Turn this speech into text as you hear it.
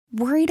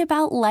Worried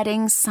about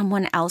letting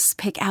someone else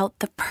pick out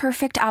the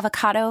perfect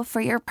avocado for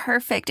your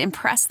perfect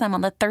impress them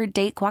on the third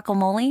date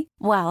guacamole?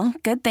 Well,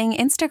 good thing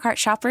Instacart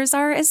shoppers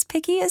are as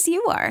picky as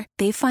you are.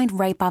 They find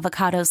ripe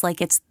avocados like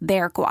it's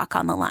their guac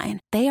on the line.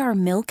 They are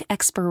milk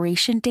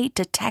expiration date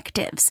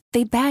detectives.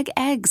 They bag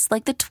eggs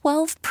like the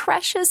 12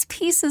 precious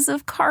pieces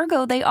of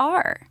cargo they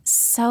are.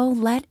 So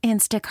let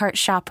Instacart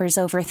shoppers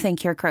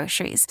overthink your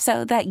groceries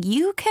so that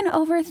you can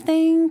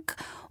overthink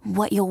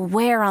what you'll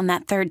wear on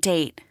that third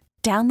date.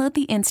 Download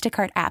the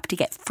Instacart app to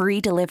get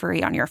free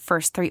delivery on your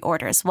first 3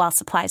 orders while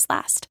supplies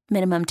last.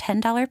 Minimum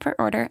 $10 per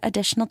order.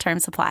 Additional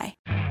terms apply.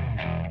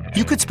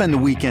 You could spend the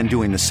weekend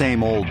doing the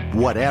same old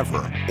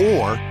whatever,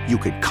 or you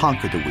could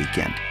conquer the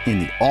weekend in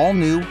the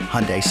all-new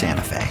Hyundai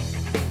Santa Fe.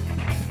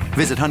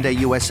 Visit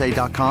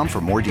HyundaiUSA.com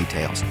for more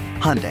details.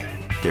 Hyundai,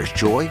 there's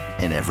joy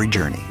in every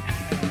journey.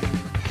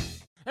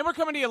 And we're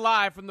coming to you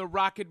live from the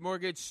Rocket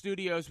Mortgage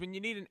Studios. When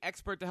you need an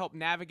expert to help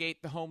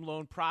navigate the home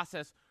loan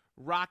process,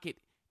 Rocket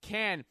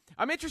can.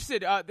 I'm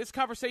interested. This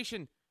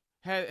conversation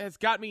has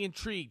got me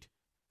intrigued.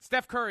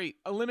 Steph Curry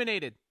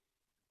eliminated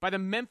by the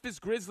Memphis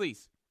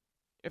Grizzlies.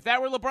 If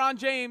that were LeBron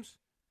James,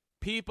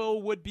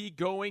 people would be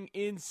going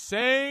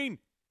insane.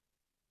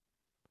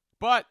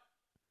 But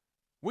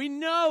we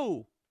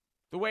know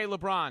the way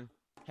LeBron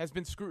has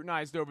been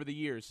scrutinized over the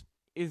years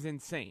is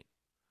insane.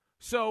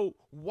 So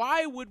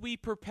why would we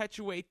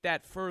perpetuate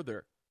that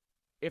further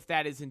if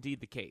that is indeed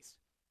the case?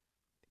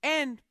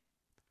 And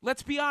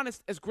let's be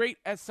honest, as great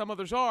as some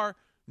others are,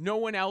 no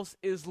one else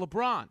is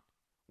LeBron,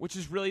 which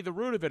is really the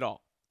root of it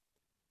all.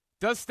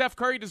 Does Steph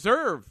Curry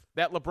deserve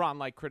that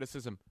LeBron-like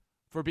criticism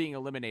for being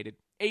eliminated?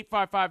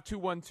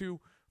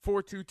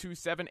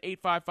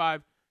 855-212-4227,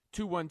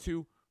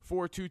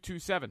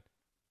 855-212-4227.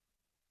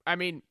 I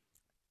mean,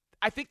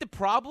 I think the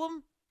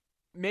problem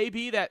may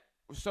be that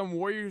some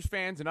Warriors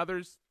fans and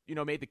others,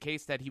 made the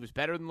case that he was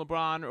better than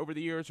LeBron over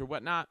the years or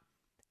whatnot,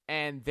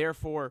 and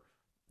therefore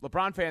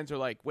LeBron fans are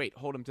like, wait,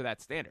 hold him to that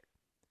standard.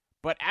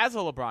 But as a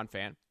LeBron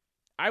fan,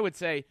 I would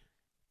say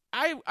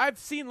I've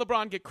seen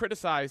LeBron get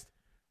criticized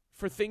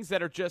for things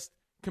that are just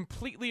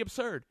completely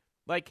absurd,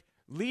 like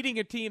leading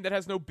a team that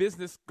has no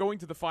business going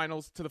to the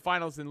finals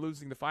and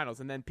losing the finals,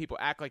 and then people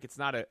act like it's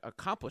not an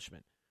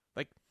accomplishment.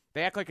 Like,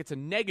 they act like it's a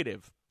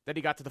negative that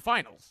he got to the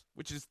finals,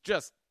 which is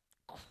just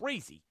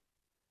crazy.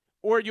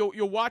 Or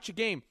you'll watch a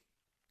game,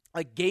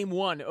 like game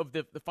 1 of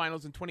the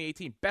finals in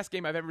 2018, best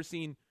game I've ever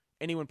seen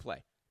anyone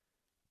play.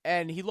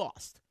 And he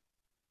lost.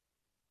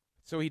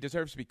 So he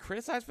deserves to be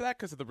criticized for that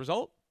because of the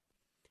result?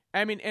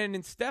 I mean, and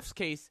in Steph's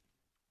case,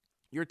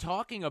 you're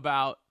talking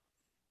about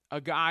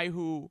a guy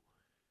who,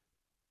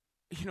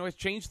 has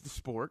changed the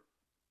sport,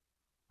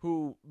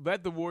 who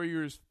led the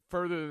Warriors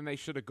further than they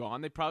should have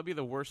gone. They'd probably be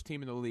the worst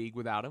team in the league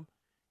without him.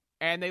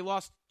 And they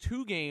lost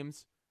 2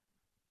 games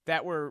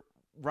that were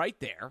right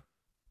there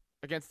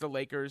against the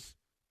Lakers.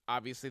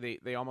 Obviously,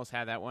 they almost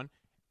had that one.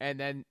 And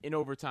then in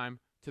overtime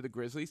to the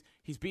Grizzlies.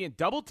 He's being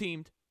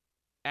double-teamed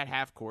at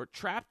half court,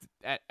 trapped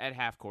at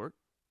half court.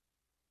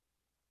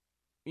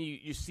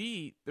 You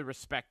see the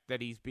respect that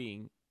he's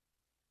being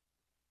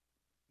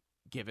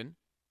given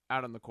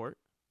out on the court.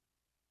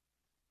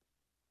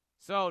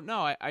 So,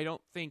 no, I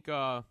don't think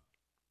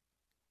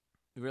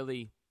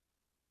really,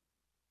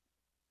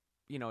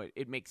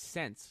 it makes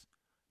sense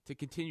to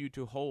continue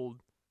to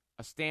hold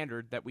a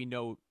standard that we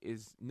know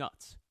is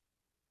nuts.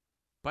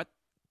 But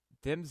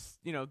them's,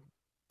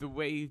 the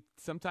way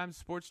sometimes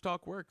sports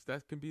talk works,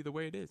 that can be the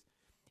way it is.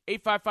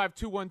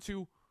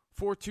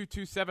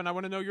 855-212-4227. I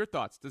want to know your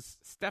thoughts. Does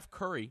Steph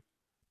Curry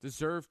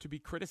deserve to be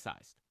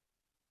criticized?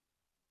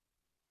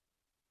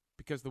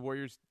 Because the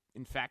Warriors,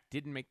 in fact,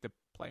 didn't make the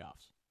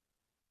playoffs.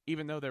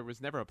 Even though there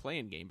was never a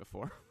play-in game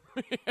before.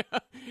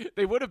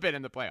 They would have been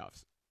in the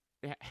playoffs.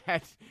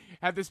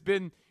 Had this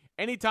been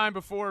any time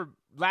before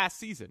last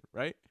season,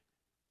 right?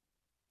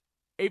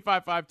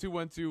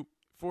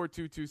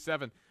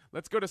 855-212-4227.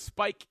 Let's go to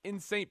Spike in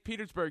St.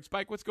 Petersburg.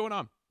 Spike, what's going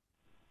on?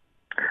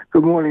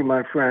 Good morning,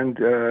 my friend.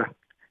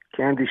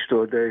 Candy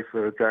store day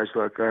for guys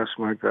like us.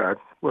 My God,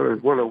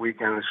 what a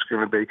weekend it's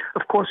going to be.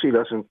 Of course, he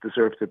doesn't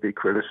deserve to be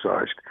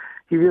criticized.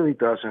 He really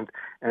doesn't.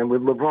 And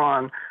with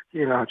LeBron,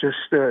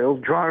 just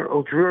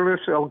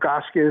Ildruris,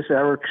 Elgaskis,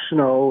 Eric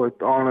Snow,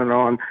 on and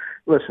on.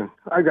 Listen,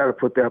 I got to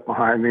put that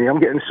behind me. I'm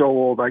getting so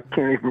old, I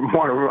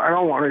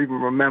don't want to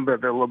even remember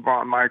the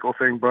LeBron Michael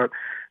thing, but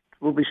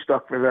we'll be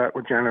stuck for that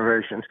with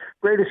generations.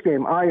 Greatest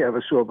game I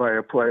ever saw by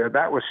a player,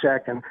 that was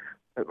second.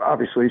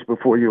 Obviously, it's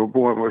before you were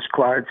born, was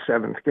Clyde's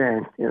 7th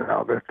game,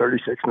 the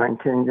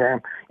 36-19 game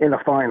in the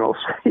finals,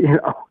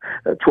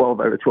 12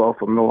 out of 12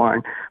 from the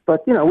line.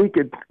 But, we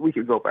could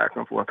go back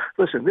and forth.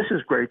 Listen, this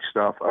is great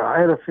stuff. I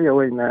had a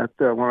feeling that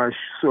when I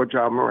saw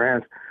John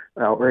Morant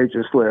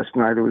outrageous last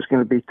night, it was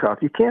going to be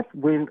tough. You can't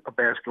win a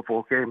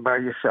basketball game by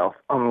yourself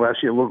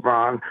unless you're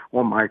LeBron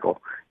or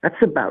Michael.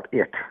 That's about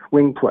it.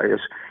 Wing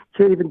players.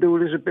 Can't even do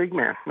it as a big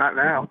man. Not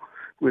now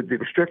with the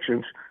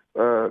restrictions.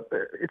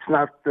 It's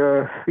not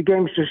the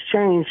game's just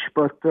changed,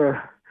 but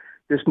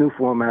this new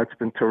format's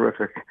been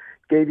terrific.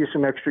 Gave you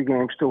some extra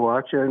games to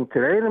watch, and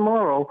today and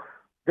tomorrow,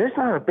 There's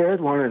not a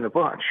bad one in the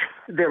bunch.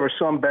 There are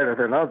some better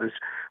than others,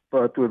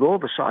 but with all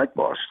the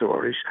sidebar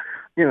stories,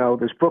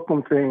 this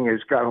Brooklyn thing has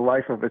got a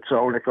life of its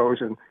own. It goes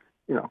in,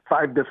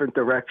 5 different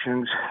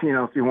directions.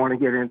 If you want to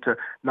get into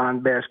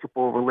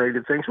non-basketball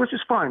related things, which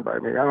is fine by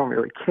me. I don't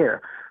really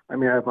care. I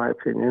mean, I have my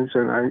opinions,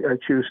 and I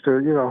choose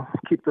to,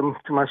 keep them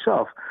to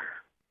myself.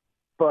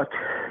 But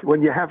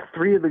when you have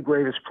 3 of the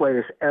greatest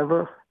players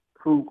ever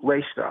who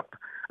laced up,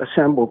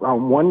 assembled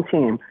on one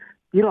team,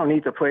 you don't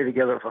need to play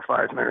together for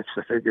 5 minutes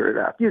to figure it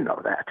out. You know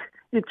that.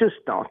 You just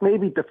don't.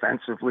 Maybe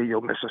defensively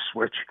you'll miss a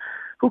switch.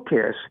 Who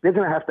cares? They're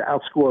going to have to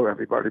outscore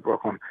everybody,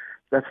 Brooklyn.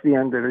 That's the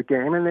end of the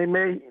game, and they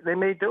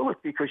may do it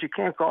because you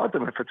can't guard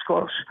them if it's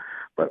close.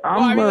 But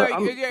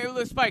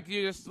Spike,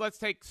 let's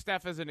take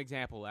Steph as an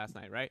example. Last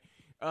night, right?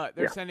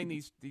 They're sending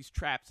these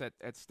traps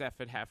at Steph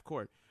at half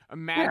court.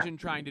 Imagine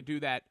trying to do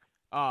that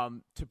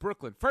to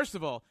Brooklyn. First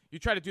of all, you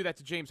try to do that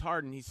to James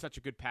Harden. He's such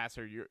a good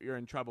passer. You're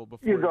in trouble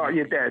before.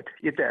 You're dead.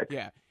 You're dead.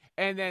 Yeah,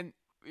 and then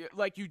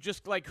who are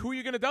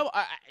you going to double?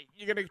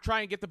 You're going to try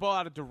and get the ball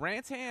out of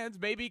Durant's hands,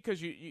 maybe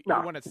because you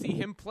want to see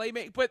him play.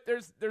 But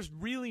there's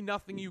really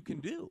nothing you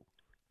can do.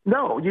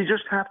 No, you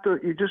just have to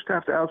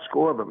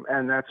outscore them,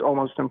 and that's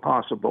almost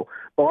impossible.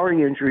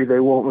 Barring injury,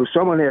 they won't lose.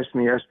 Someone asked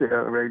me yesterday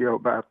on the radio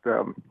about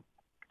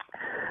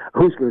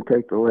who's going to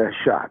take the last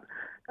shot.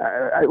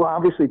 Well,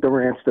 obviously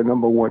Durant's the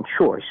number one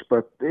choice,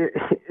 but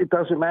it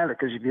doesn't matter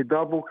because if you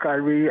double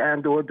Kyrie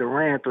and or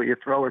Durant, or you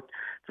throw if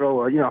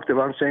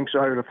they're on the same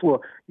side of the floor,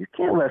 you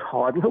can't let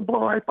Harden. He'll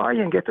blow right by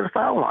you and get to the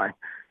foul line.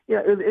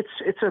 Yeah,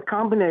 it's a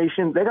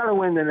combination. They got to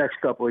win the next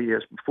couple of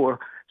years before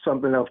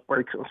something else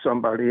breaks on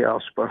somebody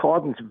else. But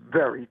Harden's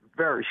very,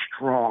 very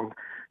strong.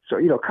 So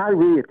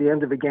Kyrie at the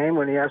end of the game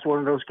when he has one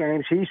of those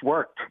games, he's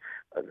worked.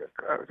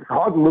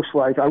 Harden looks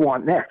like I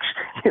want next,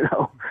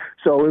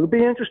 So it'll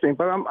be interesting.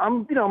 But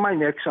I'm my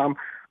Knicks.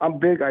 I'm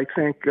big. I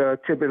think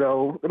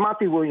Thibodeau. The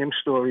Monty Williams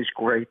story is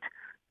great.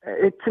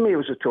 To me, it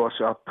was a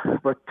toss-up,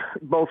 but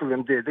both of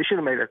them did. They should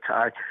have made a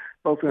tie.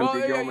 Both of them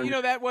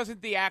did. That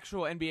wasn't the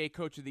actual NBA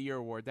Coach of the Year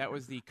award. That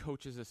was the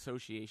Coaches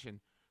Association.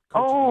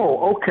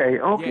 Okay.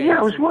 Yeah,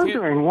 I was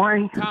wondering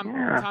why.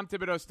 Tom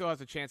Thibodeau still has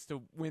a chance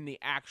to win the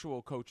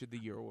actual Coach of the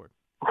Year award.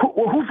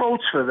 Who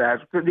votes for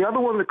that? The other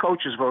one the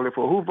coaches voted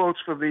for. Who votes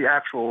for the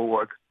actual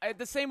award?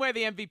 The same way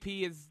the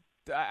MVP is,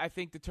 I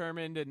think,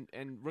 determined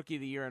and Rookie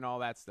of the Year and all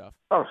that stuff.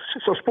 Oh,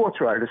 so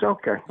sports writers.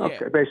 Okay,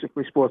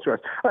 basically sports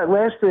writers. All right,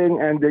 last thing,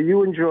 and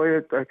you enjoy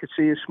it. I could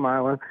see you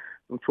smiling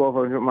from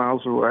 1,200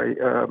 miles away.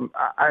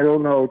 I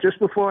don't know. Just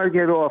before I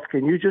get off,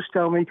 can you just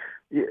tell me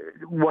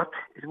what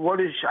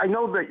is? I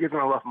know that you're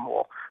going to love them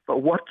all,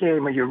 but what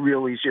game are you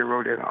really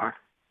zeroed in on?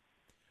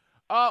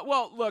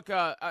 Well, look,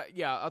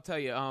 I'll tell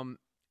you.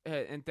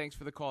 And thanks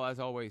for the call as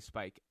always,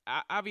 Spike.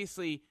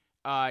 Obviously,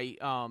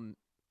 I'm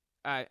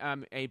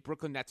a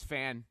Brooklyn Nets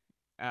fan,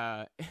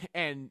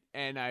 and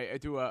I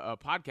do a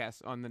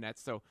podcast on the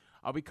Nets, so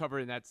I'll be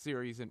covering that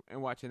series and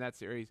watching that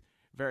series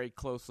very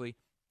closely.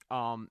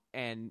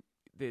 And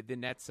the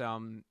Nets,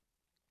 I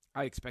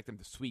expect them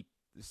to sweep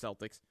the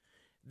Celtics.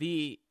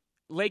 The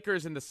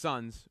Lakers and the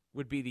Suns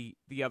would be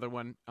the other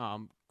one.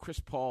 Chris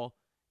Paul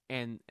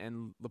and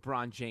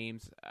LeBron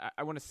James.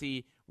 I want to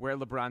see where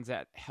LeBron's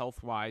at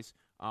health-wise.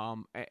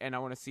 And I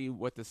want to see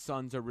what the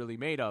Suns are really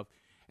made of.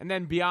 And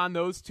then beyond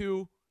those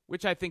two,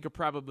 which I think are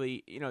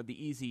probably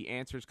the easy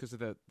answers because of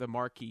the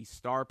marquee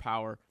star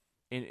power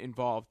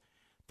involved,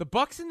 the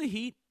Bucks and the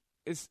Heat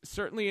is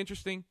certainly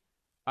interesting.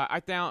 I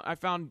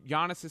found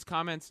Giannis's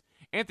comments.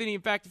 Anthony,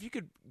 in fact, if you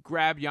could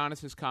grab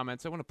Giannis's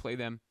comments, I want to play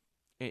them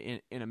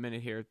in a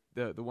minute here.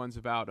 The ones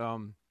about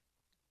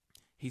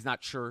he's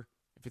not sure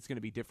if it's going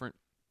to be different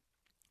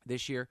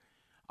this year.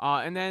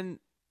 And then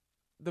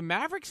the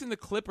Mavericks and the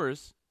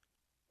Clippers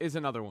is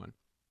another one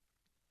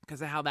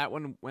because of how that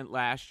one went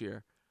last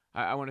year.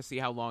 I want to see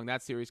how long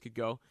that series could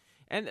go.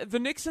 And the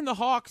Knicks and the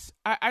Hawks,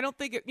 I don't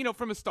think,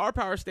 from a star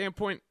power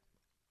standpoint,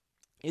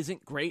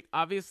 isn't great,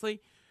 obviously.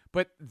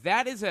 But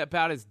that is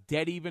about as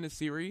dead even a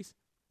series,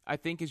 I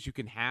think, as you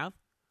can have.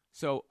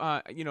 So,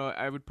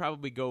 I would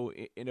probably go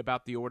in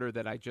about the order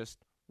that I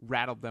just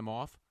rattled them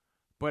off.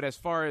 But as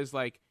far as,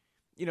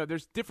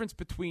 there's difference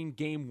between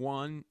game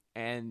one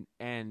and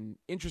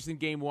interest in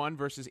game one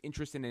versus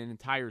interest in an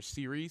entire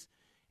series.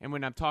 And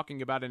when I'm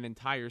talking about an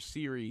entire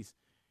series,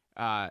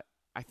 I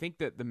think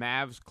that the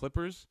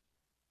Mavs-Clippers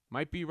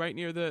might be right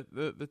near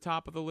the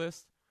top of the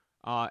list,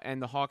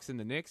 and the Hawks and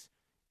the Knicks.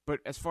 But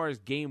as far as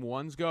game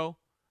ones go,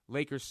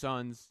 Lakers,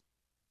 Suns,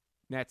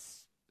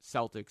 Nets,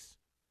 Celtics,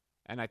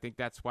 and I think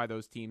that's why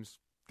those teams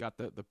got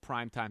the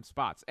primetime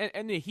spots.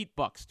 And the Heat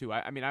Bucks, too.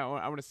 I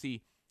want to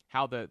see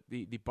how the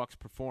Bucks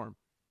perform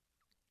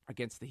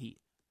against the Heat.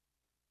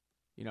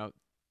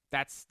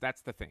 That's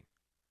the thing.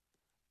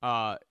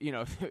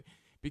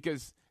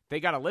 Because they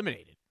got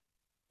eliminated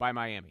by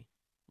Miami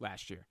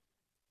last year.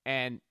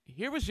 And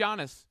here was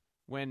Giannis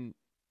when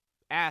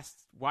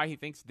asked why he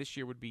thinks this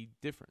year would be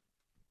different.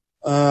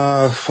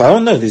 I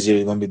don't know if this year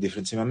is going to be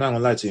different, Tim. I'm not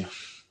going to lie to you.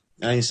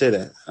 I didn't say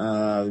that.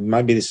 It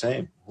might be the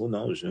same. Who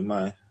knows?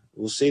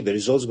 We'll see. The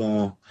results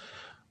going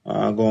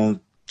to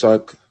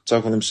talk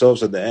on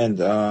themselves at the end.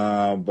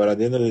 But at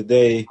the end of the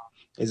day,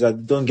 is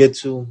that don't get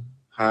too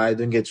high,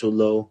 don't get too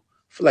low.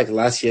 I feel like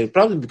last year,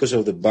 probably because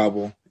of the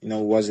bubble,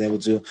 wasn't able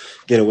to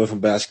get away from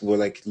basketball,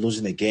 like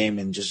losing the game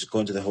and just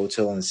going to the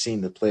hotel and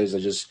seeing the players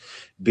that just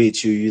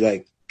beat you. You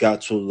like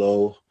got too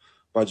low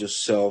about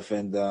yourself,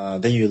 and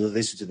then you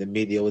listen to the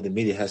media, what the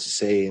media has to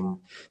say, and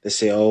they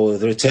say, "Oh,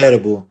 they're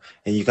terrible,"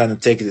 and you kind of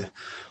take it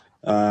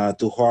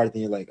too hard,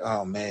 and you're like,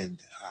 "Oh man,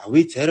 are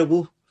we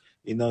terrible?"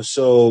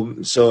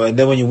 So and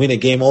then when you win a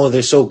game, oh,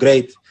 they're so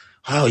great.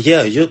 Oh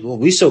yeah,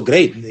 we so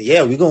great.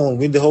 Yeah, we're gonna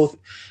win the whole.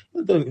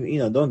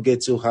 Don't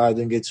get too high,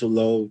 don't get too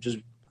low. Just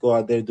go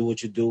out there, do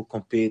what you do,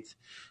 compete.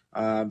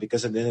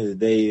 Because at the end of the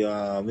day,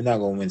 we're not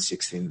gonna win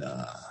 16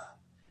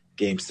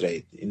 games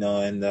straight.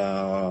 And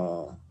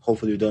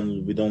hopefully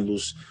we don't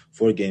lose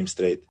 4 games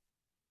straight.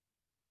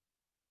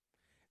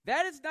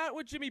 That is not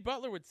what Jimmy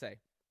Butler would say,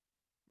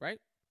 right?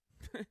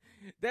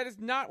 That is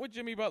not what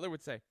Jimmy Butler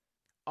would say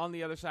on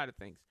the other side of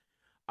things.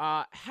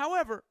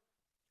 However,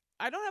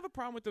 I don't have a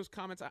problem with those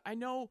comments. I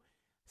know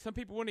some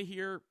people want to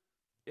hear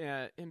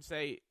him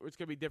say it's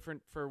going to be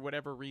different for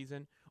whatever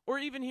reason, or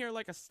even hear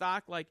like a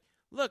stock like,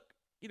 look,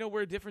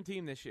 we're a different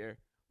team this year.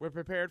 We're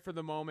prepared for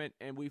the moment,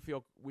 and we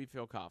feel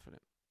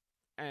confident,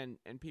 and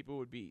people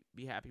would be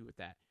happy with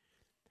that.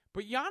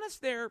 But Giannis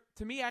there,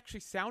 to me, actually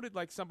sounded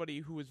like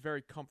somebody who was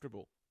very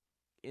comfortable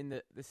in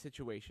the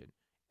situation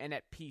and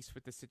at peace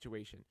with the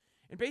situation.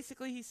 And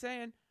basically he's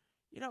saying,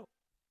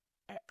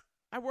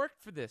 I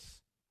worked for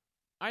this.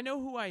 I know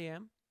who I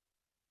am,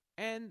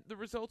 and the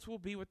results will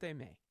be what they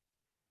may.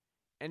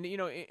 And,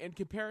 and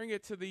comparing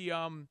it to the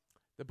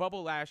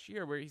bubble last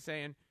year where he's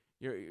saying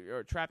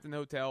you're trapped in the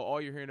hotel, all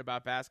you're hearing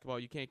about basketball,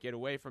 you can't get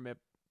away from it,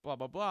 blah,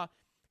 blah, blah,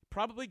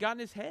 probably got in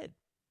his head.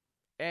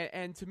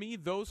 And to me,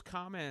 those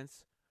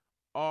comments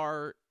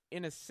are,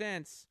 in a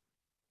sense,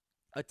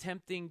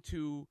 attempting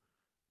to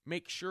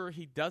make sure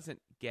he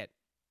doesn't get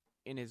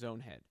in his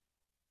own head.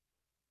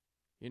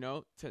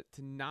 To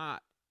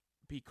not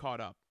be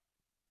caught up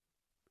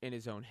in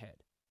his own head.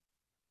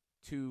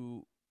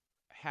 To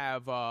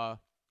have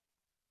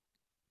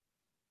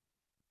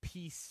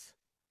peace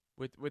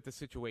with the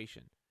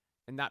situation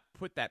and not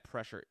put that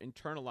pressure,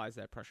 internalize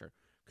that pressure.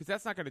 Because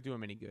that's not going to do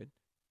him any good,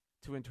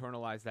 to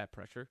internalize that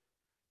pressure.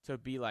 To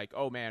be like,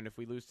 oh man, if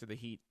we lose to the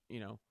Heat,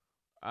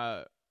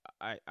 I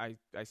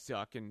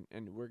suck and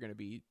we're going to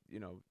be,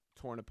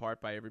 torn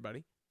apart by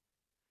everybody.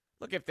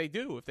 Look, if they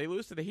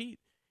lose to the Heat,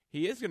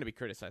 he is going to be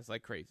criticized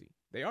like crazy.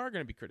 They are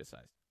going to be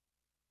criticized.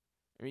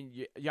 I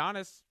mean,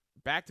 Giannis,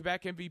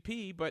 back-to-back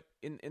MVP, but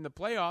in the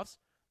playoffs,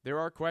 there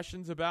are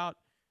questions about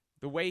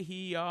the way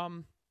he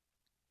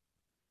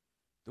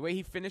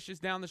finishes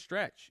down the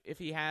stretch. If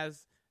he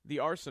has the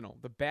arsenal,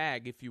 the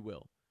bag, if you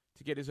will,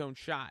 to get his own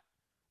shot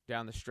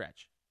down the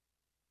stretch.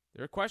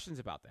 There are questions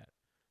about that.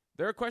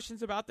 There are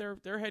questions about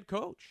their head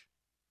coach.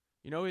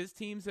 His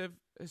teams have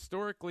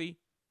historically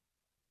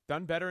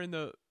done better in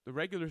the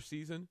regular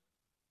season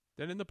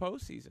than in the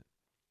postseason.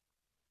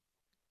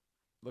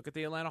 Look at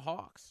the Atlanta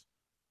Hawks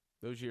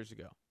those years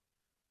ago.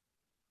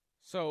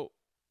 So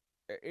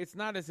it's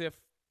not as if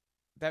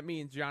that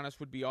means Giannis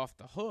would be off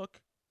the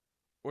hook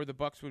or the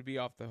Bucks would be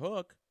off the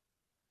hook.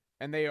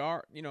 And they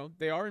are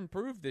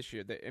improved this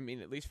year.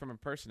 At least from a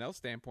personnel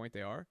standpoint,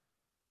 they are.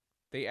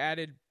 They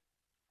added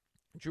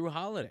Drew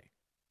Holiday,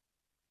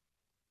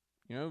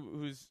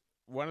 who's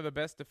one of the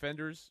best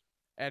defenders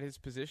at his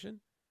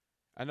position.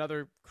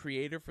 Another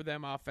creator for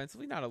them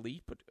offensively, not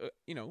elite, but a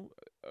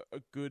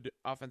good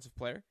offensive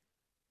player.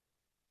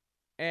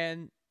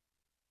 And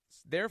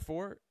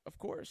therefore, of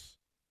course,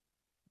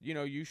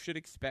 you should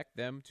expect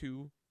them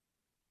to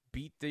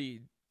beat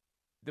the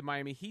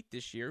Miami Heat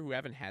this year, who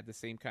haven't had the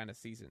same kind of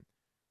season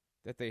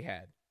that they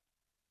had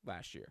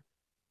last year.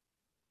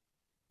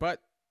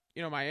 But,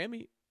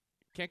 Miami,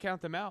 can't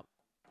count them out.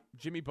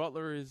 Jimmy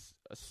Butler is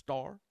a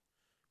star.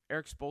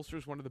 Eric Spoelstra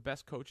is one of the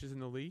best coaches in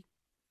the league.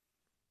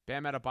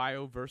 Bam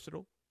Adebayo,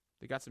 versatile.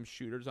 They got some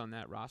shooters on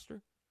that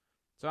roster.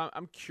 So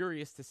I'm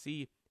curious to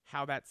see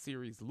how that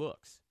series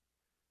looks.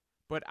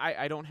 But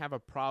I don't have a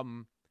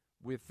problem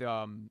with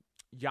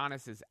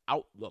Giannis's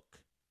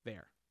outlook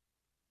there.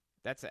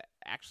 That's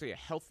actually a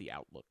healthy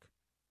outlook.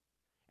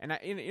 And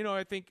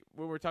I think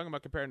when we're talking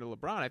about comparing to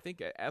LeBron, I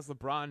think as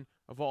LeBron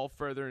evolved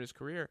further in his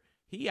career,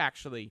 he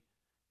actually,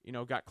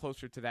 got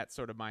closer to that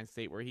sort of mind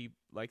state where he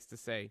likes to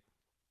say,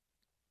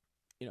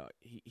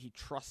 he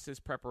trusts his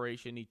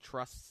preparation. He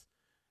trusts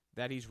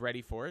that he's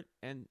ready for it.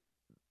 And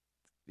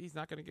he's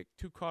not going to get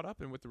too caught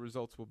up in what the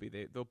results will be.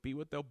 They'll be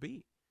what they'll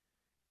be.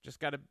 Just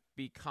got to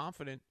be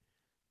confident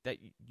that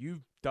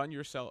you've done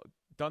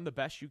the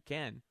best you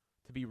can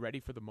to be ready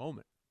for the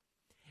moment.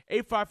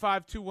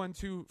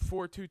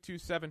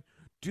 855-212-4227.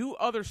 Do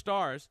other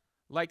stars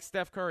like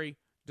Steph Curry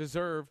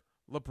deserve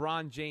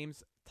LeBron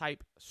James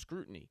type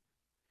scrutiny?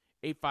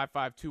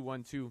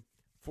 855-212-4227.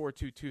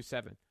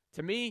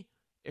 To me,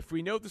 if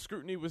we know the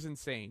scrutiny was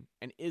insane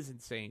and is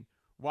insane,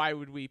 why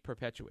would we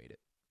perpetuate it?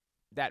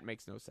 That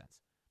makes no sense.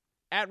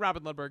 At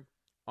Robin Lundberg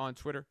on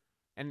Twitter,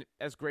 and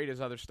as great as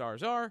other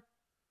stars are,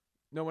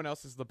 no one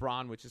else is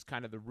LeBron, which is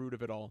kind of the root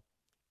of it all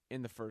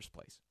in the first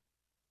place.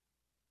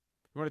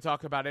 You want to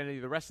talk about any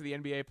of the rest of the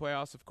NBA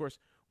playoffs? Of course,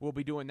 we'll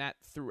be doing that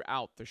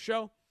throughout the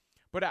show.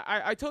 But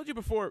I told you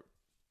before,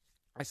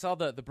 I saw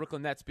the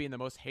Brooklyn Nets being the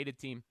most hated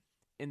team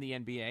in the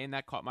NBA, and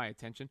that caught my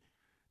attention.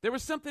 There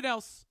was something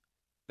else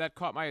that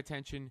caught my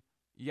attention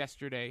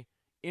yesterday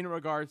in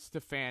regards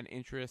to fan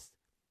interest,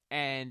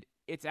 and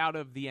it's out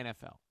of the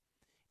NFL.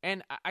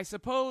 And I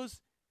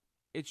suppose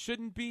it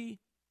shouldn't be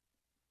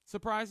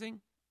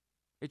surprising.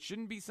 It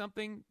shouldn't be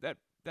something that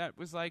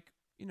was like,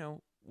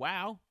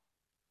 wow,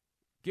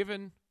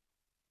 given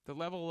the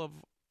level of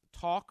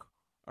talk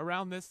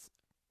around this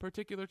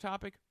particular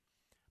topic.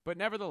 But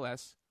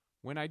nevertheless,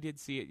 when I did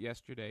see it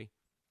yesterday,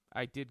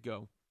 I did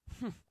go,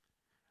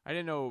 I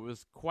didn't know it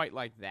was quite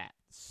like that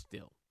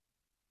still.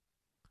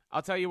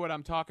 I'll tell you what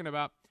I'm talking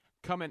about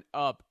coming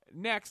up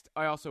next.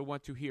 I also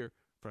want to hear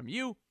from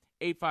you,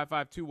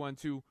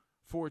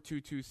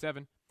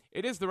 855-212-4227.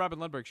 It is the Robin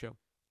Lundberg Show,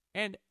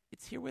 and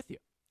it's here with you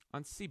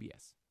on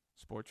CBS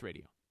Sports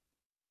Radio.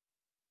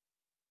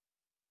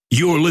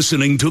 You're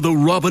listening to the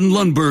Robin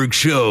Lundberg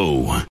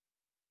Show.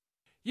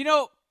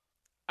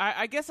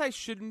 I guess I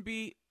shouldn't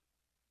be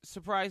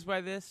surprised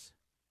by this,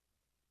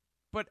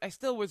 but I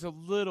still was a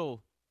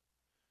little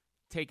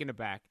taken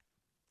aback.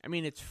 I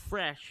mean, it's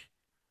fresh,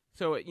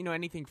 so,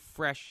 anything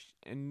fresh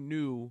and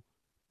new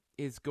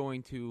is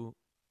going to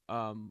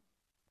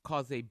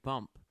cause a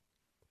bump.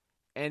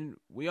 And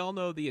we all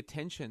know the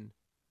attention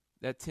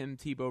that Tim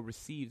Tebow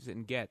receives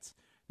and gets.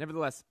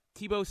 Nevertheless,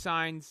 Tebow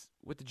signs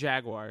with the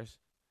Jaguars.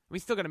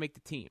 He's still going to make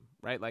the team,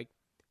 right? Like,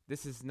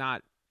 this is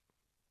not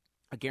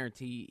a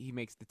guarantee he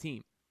makes the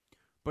team.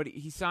 But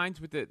he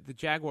signs with the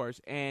Jaguars,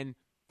 and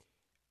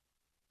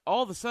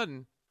all of a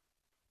sudden,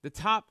 the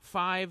top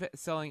 5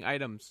 selling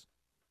items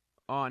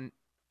on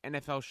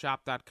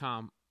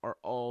NFLshop.com are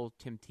all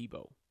Tim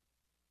Tebow.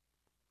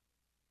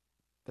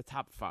 The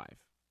top 5.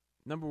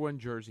 Number 1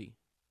 jersey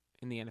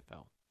in the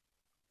NFL.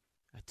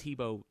 A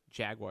Tebow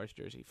Jaguars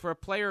jersey. For a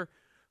player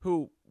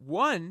who,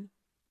 1,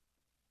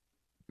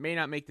 may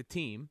not make the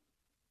team.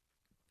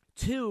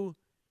 2,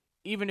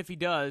 even if he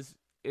does,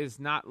 is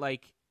not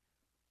like,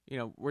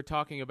 we're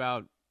talking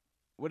about,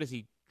 what is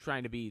he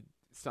trying to be?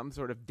 Some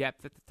sort of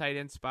depth at the tight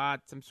end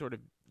spot, some sort of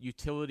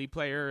utility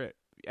player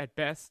at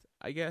best,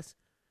 I guess.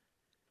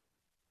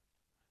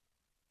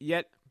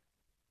 Yet,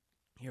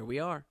 here we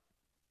are.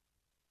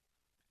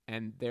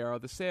 And there are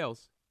the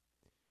sales.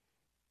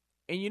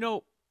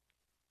 And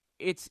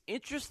it's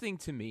interesting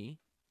to me,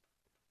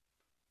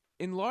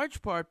 in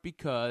large part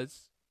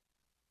because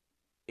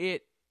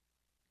it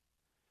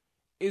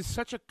is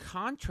such a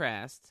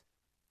contrast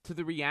to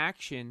the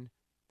reaction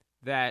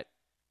that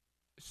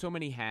so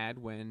many had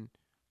when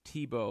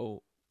Tebow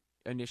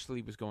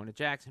initially was going to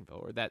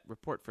Jacksonville, or that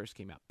report first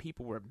came out.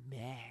 People were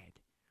mad.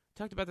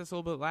 Talked about this a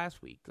little bit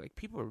last week. Like,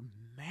 people were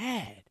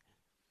mad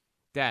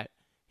that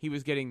he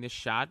was getting this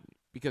shot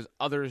because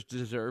others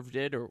deserved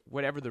it, or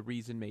whatever the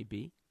reason may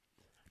be.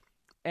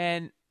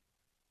 And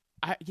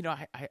I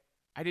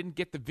didn't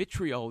get the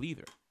vitriol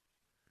either.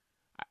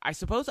 I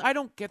suppose I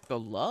don't get the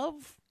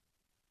love,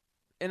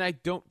 and I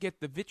don't get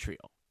the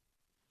vitriol.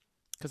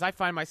 Because I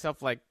find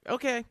myself like,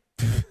 okay,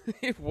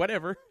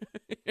 whatever.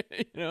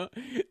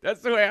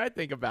 That's the way I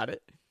think about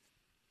it.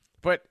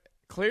 But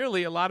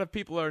clearly a lot of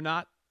people are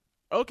not,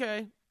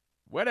 okay,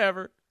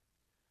 whatever,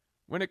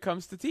 when it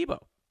comes to Tebow.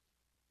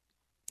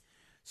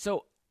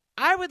 So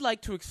I would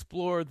like to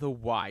explore the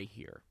why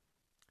here.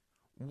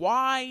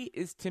 Why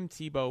is Tim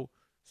Tebow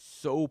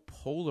so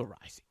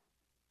polarizing?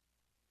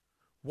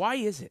 Why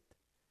is it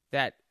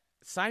that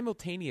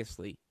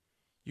simultaneously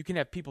you can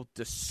have people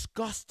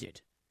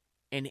disgusted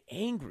and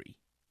angry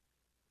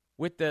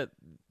with the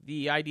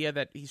idea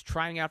that he's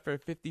trying out for a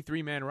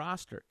 53-man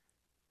roster,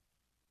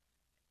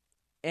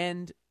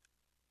 and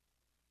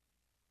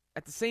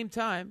at the same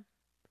time,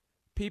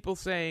 people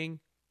saying,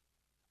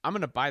 I'm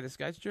going to buy this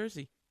guy's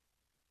jersey,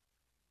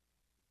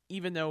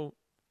 even though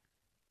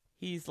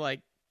he's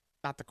like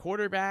not the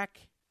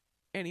quarterback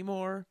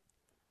anymore.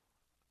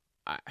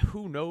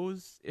 Who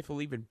knows if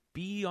he'll even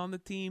be on the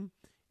team?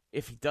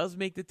 If he does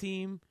make the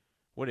team,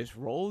 what his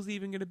role is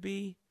even going to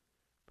be?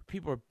 But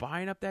people are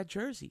buying up that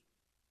jersey.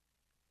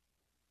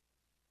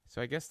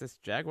 So I guess this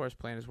Jaguars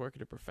plan is working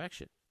to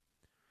perfection.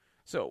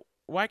 So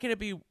why can it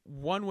be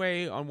one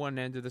way on one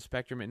end of the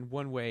spectrum and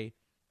one way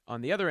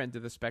on the other end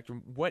of the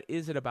spectrum? What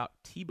is it about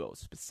Tebow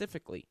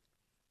specifically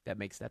that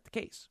makes that the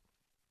case?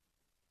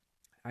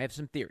 I have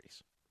some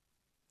theories.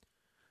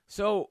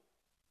 So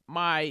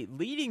my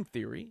leading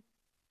theory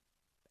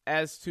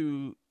as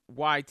to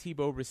why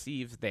Tebow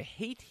receives the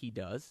hate he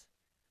does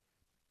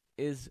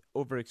is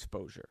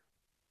overexposure.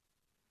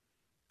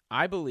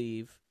 I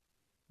believe,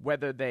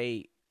 whether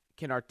they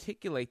can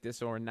articulate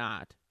this or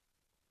not,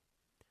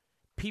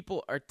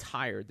 people are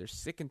tired. They're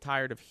sick and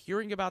tired of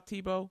hearing about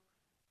Tebow,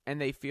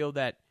 and they feel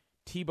that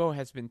Tebow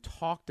has been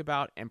talked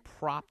about and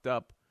propped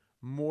up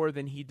more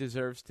than he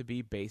deserves to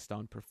be based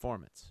on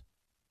performance.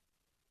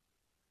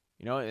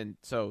 And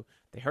so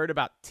they heard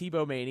about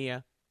Tebow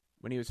Mania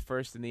when he was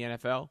first in the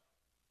NFL,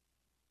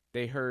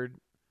 They heard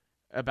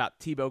about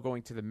Tebow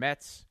going to the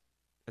Mets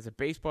as a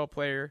baseball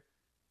player.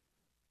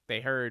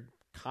 They heard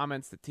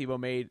comments that Tebow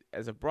made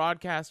as a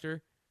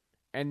broadcaster.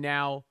 And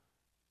now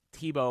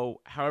Tebow,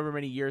 however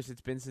many years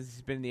it's been since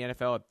he's been in the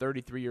NFL at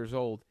 33 years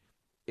old,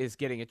 is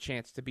getting a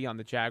chance to be on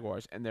the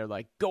Jaguars. And they're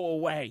like, go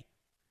away.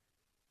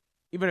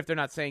 Even if they're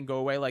not saying go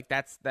away, like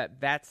that's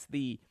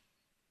the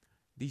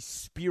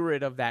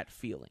spirit of that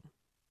feeling.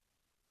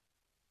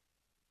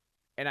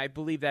 And I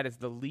believe that is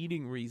the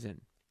leading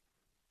reason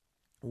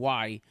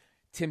why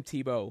Tim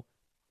Tebow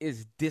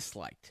is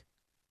disliked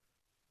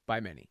by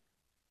many.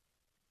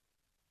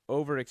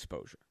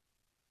 Overexposure.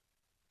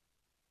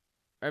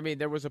 I mean,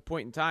 there was a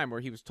point in time where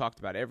he was talked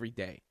about every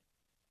day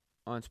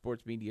on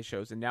sports media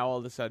shows, and now all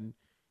of a sudden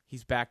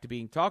he's back to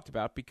being talked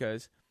about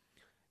because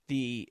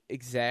the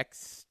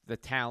execs, the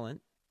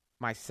talent,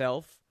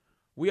 myself,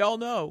 we all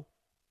know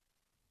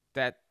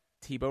that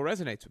Tebow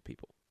resonates with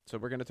people. So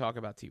we're going to talk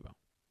about Tebow,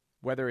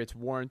 whether it's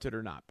warranted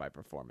or not by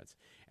performance.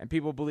 And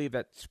people believe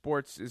that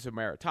sports is a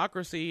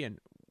meritocracy and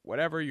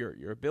whatever,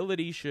 your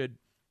ability should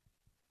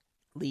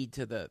lead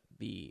to the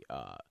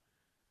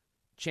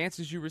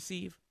chances you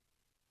receive.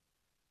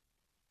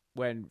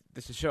 When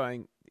this is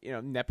showing,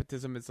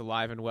 nepotism is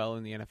alive and well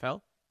in the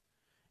NFL.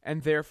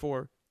 And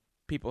therefore,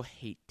 people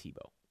hate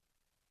Tebow.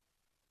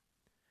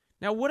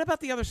 Now, what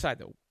about the other side,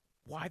 though?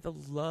 Why the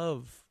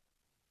love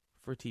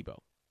for Tebow?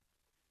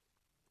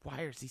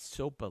 Why is he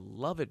so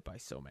beloved by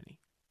so many?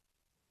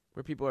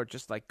 Where people are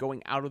just like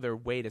going out of their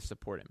way to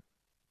support him.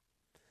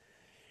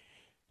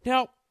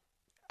 Now,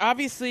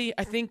 obviously,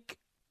 I think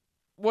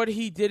what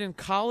he did in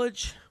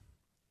college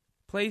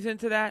plays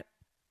into that.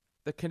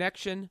 The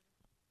connection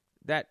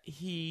that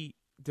he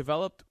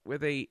developed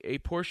with a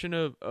portion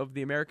of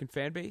the American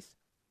fan base,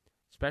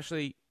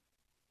 especially,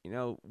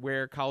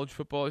 where college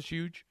football is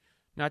huge.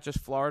 Not just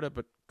Florida,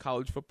 but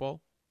college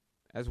football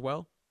as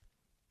well.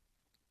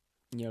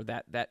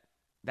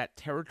 That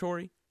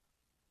territory.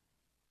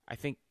 I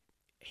think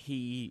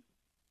he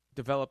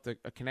developed a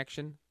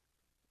connection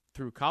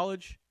through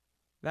college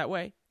that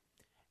way.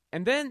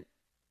 And then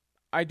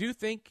I do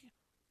think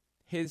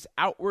his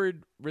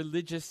outward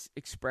religious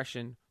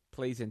expression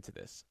plays into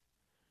this.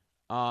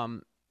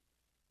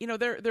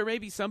 There may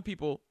be some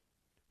people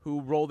who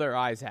roll their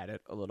eyes at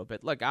it a little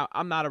bit. Like,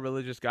 I'm not a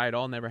religious guy at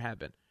all, never have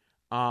been.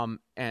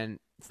 And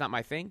it's not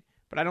my thing,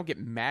 but I don't get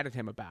mad at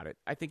him about it.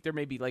 I think there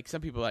may be,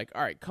 some people like,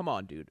 all right, come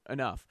on, dude,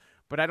 enough.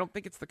 But I don't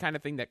think it's the kind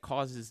of thing that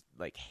causes,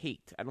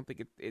 hate. I don't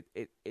think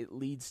it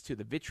leads to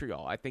the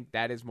vitriol. I think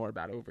that is more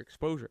about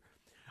overexposure.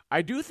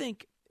 I do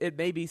think it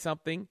may be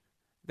something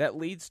that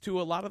leads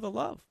to a lot of the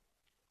love.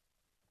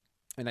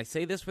 And I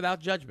say this without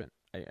judgment.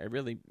 I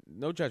really,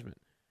 no judgment.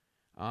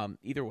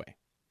 Either way.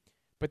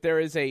 But there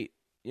is a,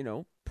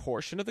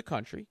 portion of the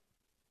country,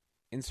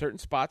 in certain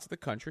spots of the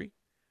country,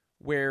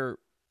 where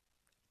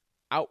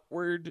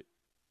outward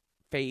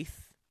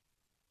faith,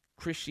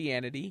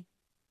 Christianity,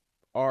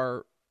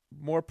 is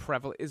more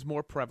prevalent. I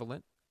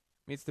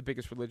mean, it's the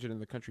biggest religion in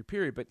the country,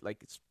 period, but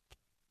it's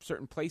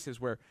certain places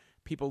where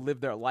people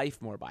live their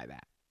life more by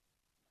that.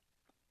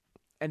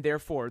 And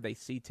therefore, they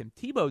see Tim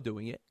Tebow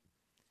doing it,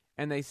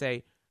 and they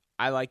say,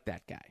 I like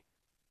that guy.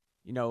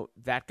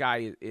 That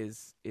guy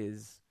is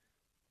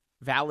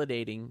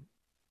validating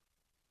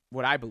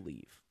what I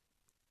believe.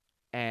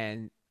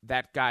 And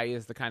that guy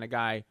is the kind of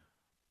guy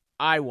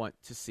I want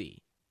to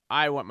see.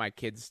 I want my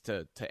kids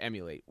to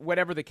emulate,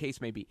 whatever the case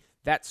may be.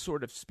 That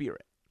sort of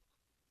spirit.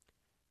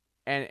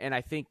 And I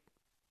think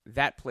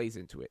that plays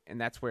into it. And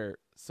that's where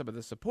some of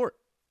the support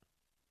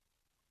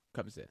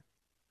comes in.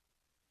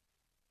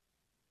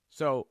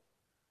 So,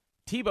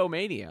 Tebow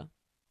Mania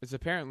is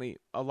apparently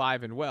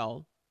alive and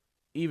well,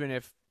 even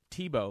if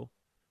Tebow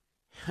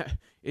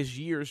is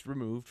years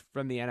removed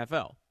from the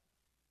NFL.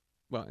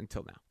 Well,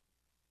 until now.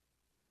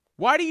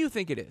 Why do you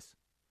think it is?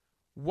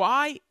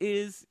 Why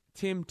is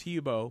Tim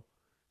Tebow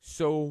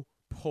so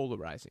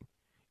polarizing?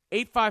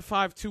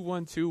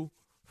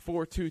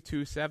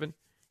 855-212-4227.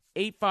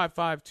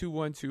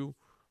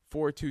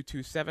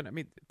 855-212-4227. I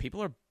mean,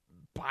 people are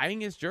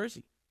buying his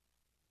jersey.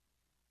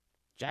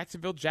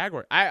 Jacksonville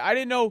Jaguar. I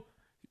didn't know,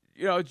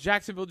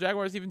 Jacksonville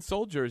Jaguars even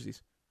sold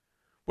jerseys.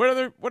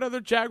 What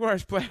other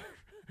Jaguars player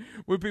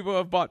would people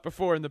have bought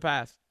before in the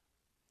past?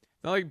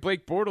 Not like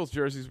Blake Bortles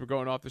jerseys were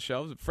going off the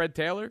shelves. Fred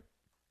Taylor.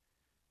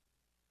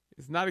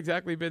 It's not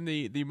exactly been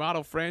the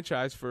model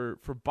franchise for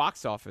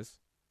box office.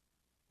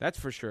 That's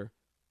for sure.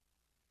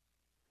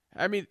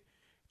 I mean,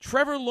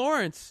 Trevor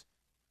Lawrence.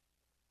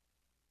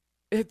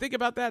 Think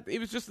about that. He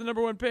was just the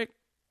number one pick.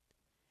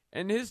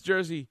 And his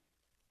jersey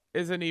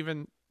isn't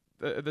even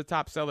the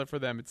top seller for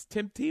them. It's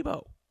Tim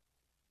Tebow.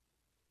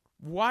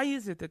 Why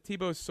is it that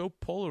Tebow is so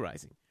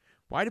polarizing?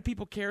 Why do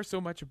people care so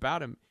much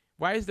about him?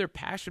 Why is there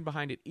passion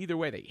behind it? Either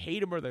way, they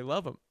hate him or they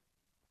love him.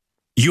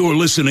 You're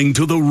listening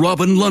to The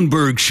Robin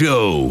Lundberg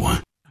Show.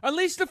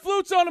 Unleash the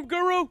flutes on him,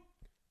 Guru.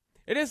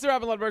 It is The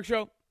Robin Lundberg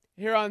Show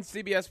here on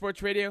CBS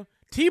Sports Radio.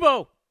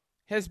 Tebow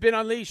has been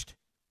unleashed.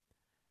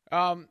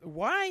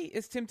 Why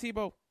is Tim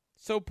Tebow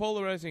so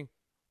polarizing?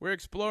 We're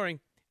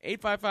exploring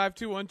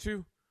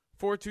 855-212-4227.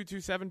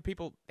 4227.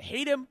 People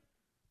hate him.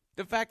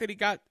 The fact that he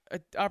got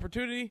an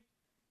opportunity,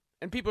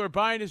 and people are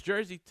buying his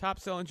jersey,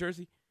 top-selling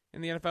jersey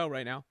in the NFL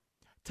right now.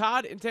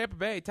 Todd in Tampa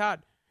Bay.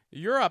 Todd,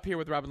 you're up here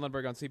with Robin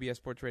Lundberg on CBS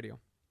Sports Radio.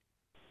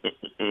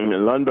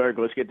 Lundberg,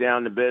 let's get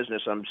down to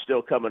business. I'm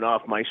still coming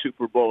off my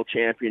Super Bowl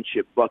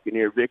championship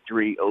Buccaneer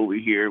victory over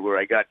here where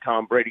I got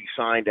Tom Brady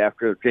signed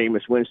after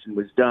Jameis Winston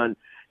was done,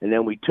 and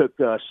then we took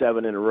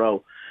 7 in a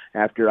row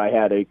after I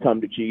had a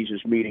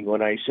come-to-Jesus meeting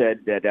when I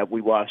said that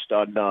we lost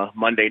on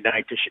Monday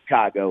night to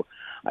Chicago.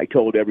 I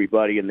told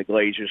everybody in the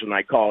Glazers, and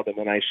I called them,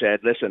 and I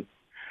said, listen,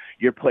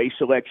 your play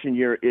selection,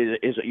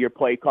 your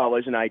play call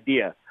is an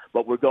idea.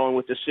 But we're going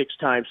with the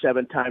 6-time,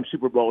 7-time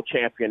Super Bowl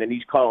champion, and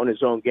he's calling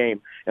his own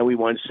game, and we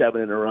won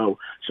 7 in a row.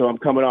 So I'm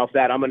coming off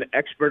that. I'm an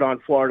expert on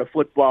Florida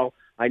football.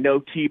 I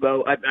know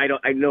Tebow.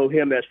 I know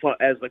him as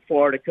the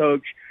Florida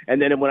coach. And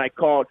then when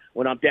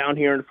I'm down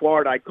here in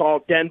Florida, I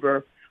called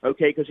Denver.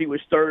 Okay, because he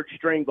was third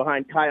string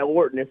behind Kyle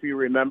Orton, if you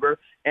remember,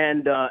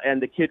 and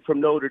the kid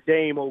from Notre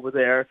Dame over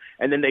there,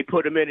 and then they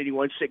put him in, and he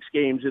won 6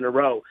 games in a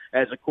row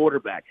as a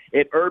quarterback.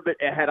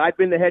 Had I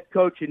been the head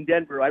coach in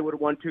Denver, I would have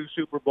won 2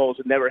 Super Bowls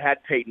and never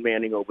had Peyton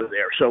Manning over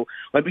there. So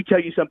let me tell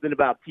you something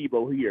about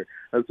Tebow here.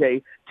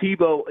 Okay,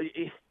 Tebow.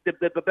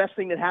 The best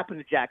thing that happened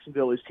to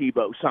Jacksonville is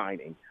Tebow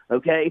signing.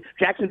 Okay,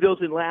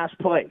 Jacksonville's in last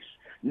place.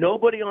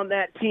 Nobody on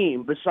that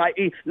team,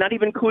 not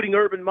even including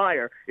Urban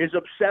Meyer, is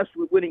obsessed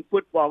with winning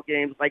football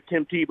games like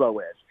Tim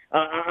Tebow is.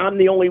 I'm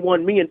the only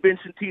one. Me and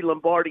Vincent T.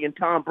 Lombardi and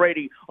Tom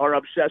Brady are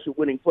obsessed with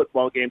winning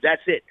football games.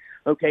 That's it.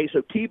 Okay,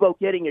 so Tebow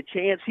getting a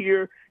chance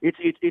here,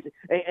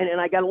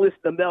 and I got to listen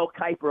to Mel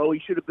Kiper. Oh, he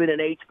should have been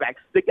an H-back.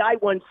 The guy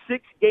won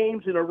 6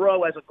 games in a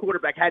row as a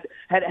quarterback.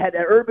 Had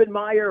Urban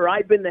Meyer or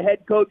I'd been the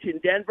head coach in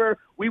Denver,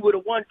 we would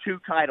have won 2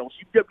 titles.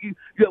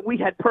 We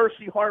had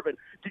Percy Harvin.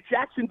 The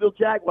Jacksonville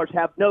Jaguars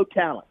have no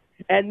talent,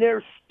 and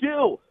they're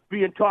still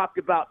being talked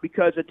about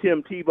because of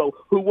Tim Tebow,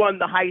 who won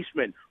the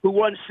Heisman, who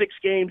won 6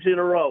 games in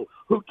a row,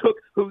 who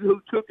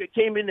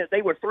came in.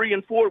 They were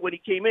 3-4 when he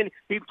came in.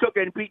 He took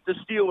it and beat the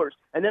Steelers.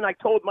 And then I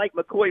told Mike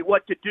McCoy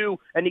what to do,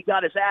 and he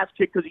got his ass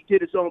kicked because he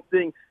did his own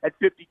thing at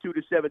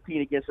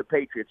 52-17 against the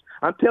Patriots.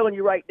 I'm telling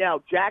you right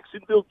now,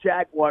 Jacksonville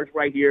Jaguars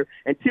right here,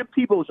 and Tim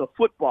Tebow is a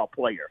football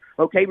player.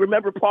 Okay,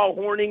 remember Paul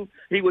Hornung?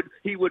 He would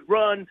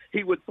run,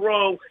 he would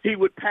throw, he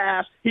would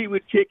pass, he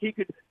would kick.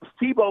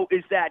 Tebow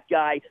is that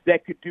guy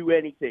that could do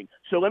anything.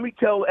 So let me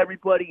tell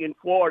everybody in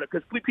Florida,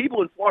 because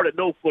people in Florida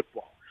know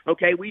football.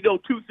 Okay, we know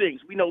 2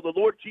 things. We know the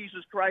Lord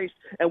Jesus Christ,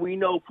 and we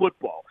know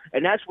football.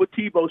 And that's what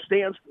Tebow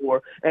stands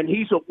for, and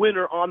he's a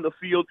winner on the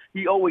field.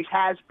 He always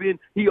has been.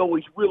 He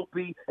always will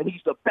be, and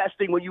he's the best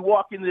thing. When you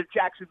walk into the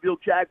Jacksonville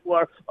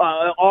Jaguar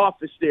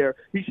office there,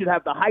 he should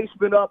have the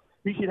Heisman up.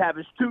 He should have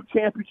his 2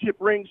 championship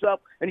rings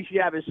up, and he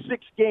should have his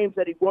 6 games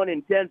that he won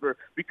in Denver,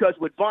 because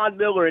with Von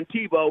Miller and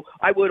Tebow,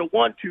 I would have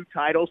won 2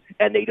 titles,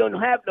 and they don't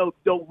have no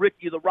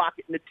Ricky the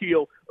Rocket and the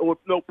Teal or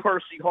no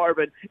Percy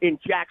Harvin in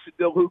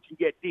Jacksonville who can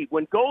get deep.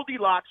 When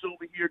Goldilocks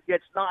over here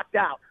gets knocked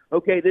out,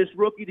 okay, these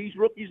rookies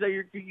that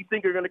you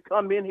think are going to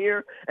come in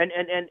here, and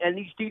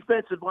these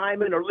defensive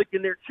linemen are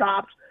licking their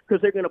chops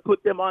because they're going to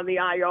put them on the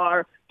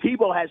IR.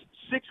 Tebow has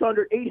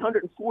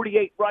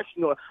 848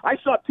 rushing. I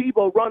saw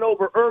Tebow run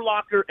over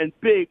Urlacher and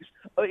Biggs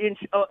in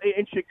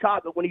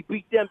Chicago when he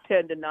beat them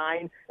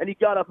 10-9, and he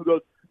got up and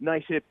goes,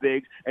 "Nice hit,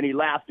 Biggs," and he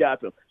laughed at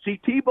them. See,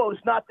 Tebow is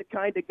not the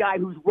kind of guy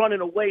who's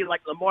running away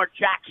like Lamar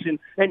Jackson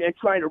and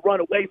trying to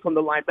run away from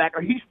the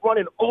linebacker. He's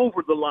running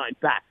over the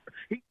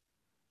linebacker.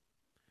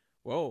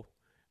 Whoa,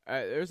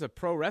 there's a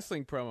pro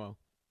wrestling promo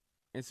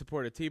in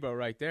support of Tebow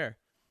right there.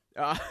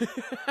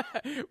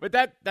 But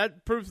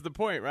that proves the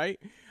point, right?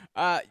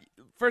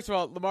 First of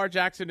all, Lamar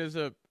Jackson is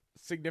a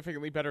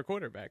significantly better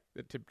quarterback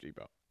than Tim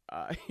Tebow.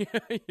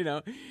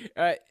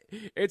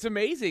 It's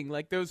amazing,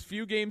 like those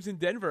few games in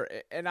Denver.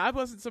 And I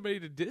wasn't somebody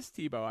to diss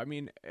Tebow. I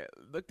mean,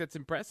 look, that's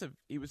impressive.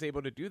 He was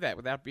able to do that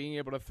without being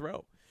able to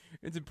throw.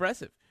 It's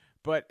impressive.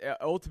 But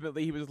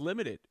ultimately, he was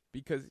limited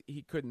because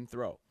he couldn't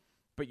throw.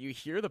 But you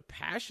hear the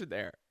passion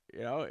there.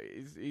 You know,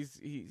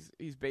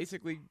 he's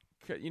basically,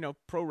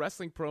 pro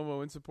wrestling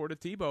promo in support of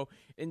Tebow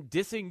and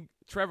dissing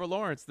Trevor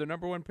Lawrence, the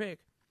number 1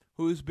 pick,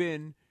 who's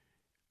been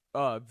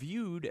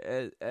viewed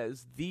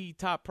as the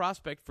top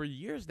prospect for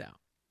years now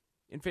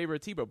in favor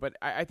of Tebow. But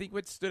I think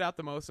what stood out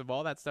the most of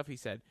all that stuff he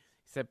said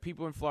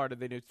people in Florida,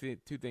 they do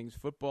 2 things,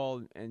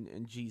 football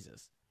and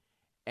Jesus.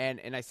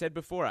 And I said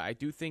before, I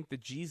do think the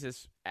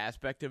Jesus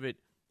aspect of it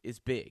is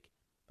big.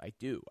 I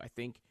do. I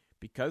think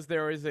because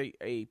there is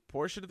a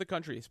portion of the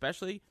country,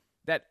 especially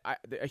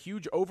a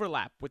huge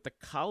overlap with the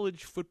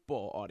college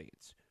football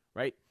audience,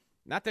 right?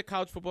 Not that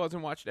college football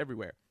isn't watched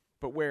everywhere,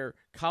 but where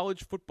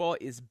college football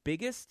is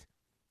biggest,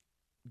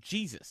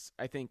 Jesus,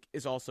 I think,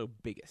 is also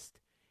biggest.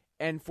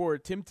 And for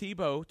Tim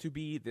Tebow to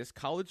be this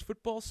college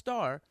football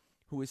star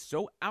who is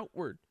so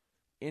outward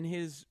in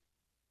his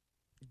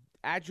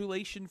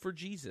adulation for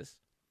Jesus,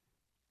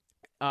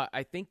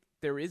 I think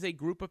there is a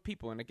group of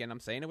people, and again, I'm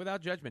saying it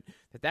without judgment,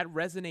 that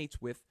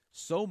resonates with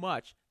so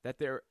much that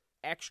they're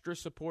extra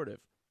supportive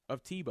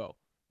of Tebow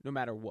no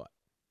matter what.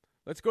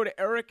 Let's go to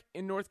Eric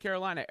in North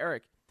Carolina.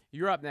 Eric,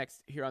 you're up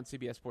next here on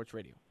CBS Sports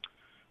Radio.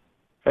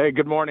 Hey,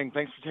 good morning.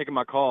 Thanks for taking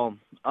my call.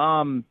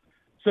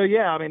 So,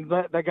 yeah, I mean,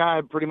 that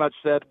guy pretty much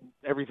said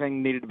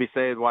everything needed to be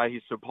said, why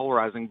he's so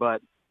polarizing.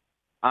 But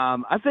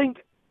I think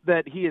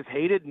that he is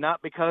hated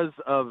not because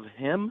of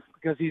him,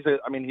 because he's a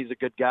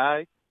good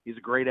guy. He's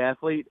a great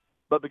athlete,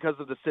 but because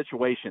of the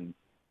situation.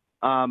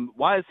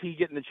 Why is he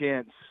getting the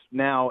chance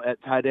now at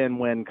tight end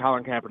when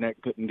Colin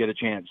Kaepernick couldn't get a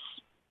chance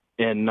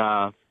in,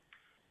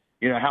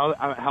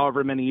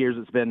 however many years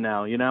it's been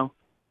now,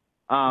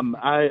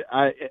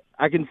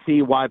 I can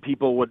see why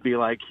people would be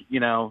like,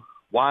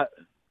 why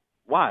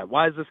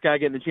is this guy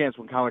getting a chance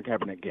when Colin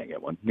Kaepernick can't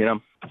get one?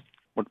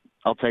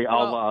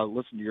 I'll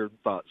listen to your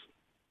thoughts.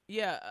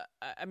 Yeah,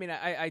 I mean,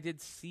 I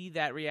did see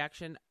that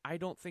reaction. I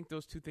don't think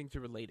those two things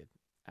are related.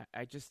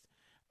 I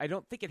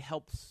don't think it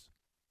helps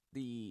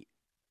the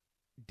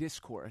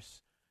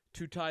discourse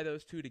to tie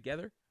those two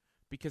together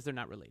because they're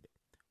not related.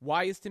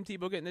 Why is Tim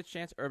Tebow getting this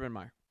chance? Urban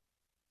Meyer.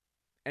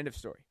 End of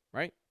story,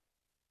 right?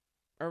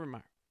 Urban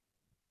Meyer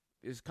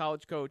is a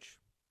college coach.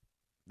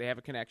 They have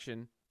a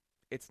connection.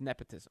 It's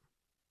nepotism.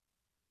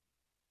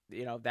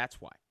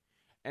 That's why.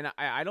 And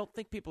I don't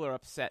think people are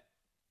upset,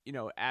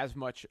 as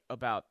much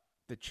about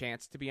the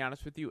chance, to be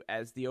honest with you,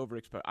 as the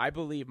overexposed. I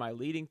believe my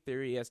leading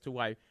theory as to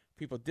why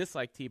people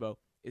dislike Tebow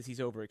is he's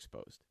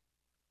overexposed.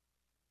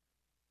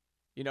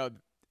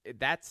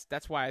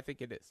 That's why I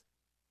think it is.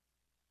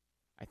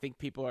 I think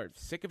people are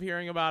sick of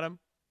hearing about him.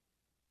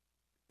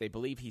 They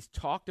believe he's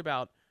talked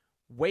about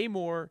way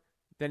more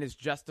than is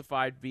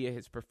justified via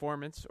his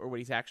performance or what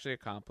he's actually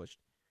accomplished,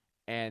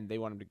 and they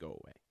want him to go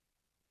away.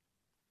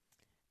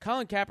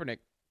 Colin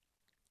Kaepernick,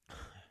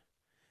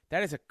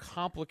 that is a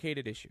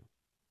complicated issue.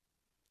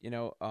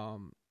 When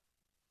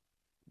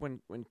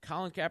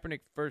Colin Kaepernick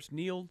first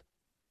kneeled,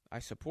 I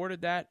supported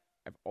that.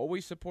 I've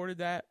always supported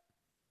that.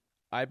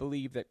 I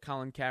believe that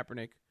Colin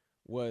Kaepernick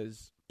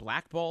was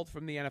blackballed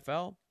from the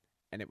NFL,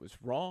 and it was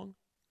wrong.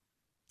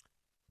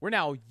 We're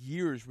now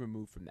years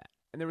removed from that.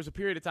 And there was a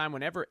period of time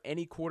whenever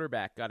any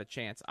quarterback got a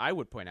chance, I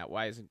would point out,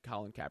 why isn't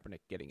Colin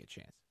Kaepernick getting a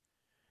chance?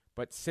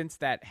 But since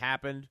that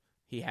happened,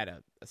 he had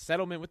a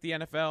settlement with the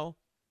NFL.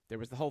 There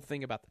was the whole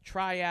thing about the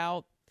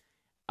tryout.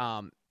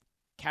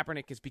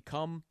 Kaepernick has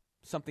become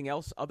something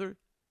else other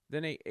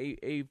than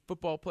a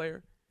football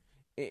player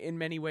in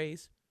many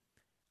ways.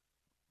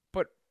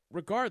 But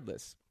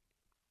regardless,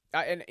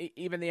 and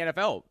even the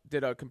NFL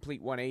did a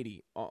complete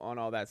 180 on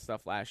all that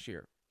stuff last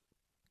year.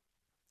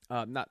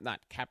 Not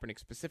Kaepernick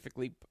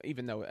specifically,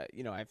 even though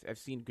I've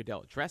seen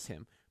Goodell address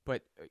him,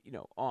 but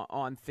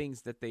on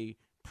things that they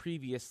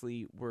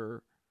previously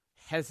were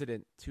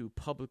hesitant to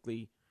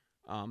publicly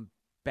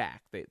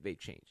back, they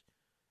changed.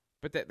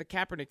 But the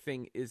Kaepernick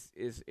thing is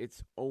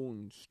its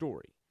own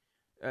story.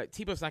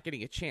 Tebow's not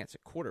getting a chance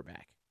at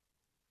quarterback,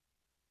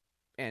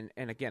 and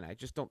again, I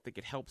just don't think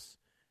it helps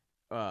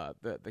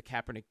the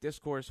Kaepernick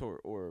discourse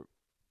or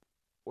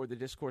the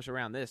discourse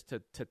around this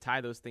to tie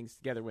those things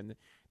together when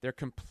they're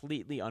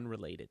completely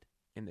unrelated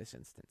in this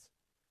instance.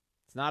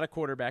 It's not a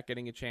quarterback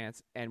getting a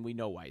chance, and we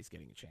know why he's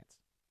getting a chance.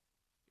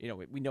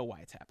 We know why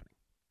it's happening.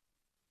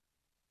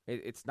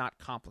 It's not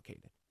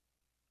complicated.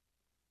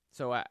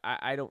 So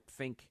I don't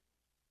think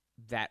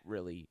that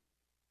really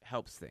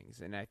helps things,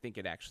 and I think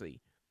it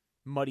actually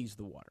muddies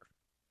the water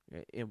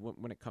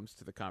when it comes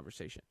to the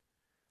conversation.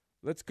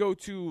 Let's go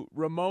to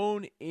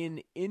Ramon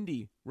in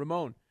Indy.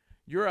 Ramon,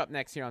 you're up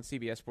next here on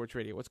CBS Sports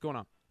Radio. What's going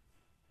on?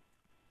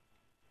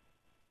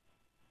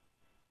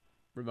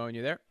 Ramon,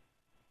 you there?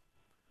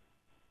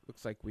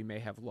 Looks like we may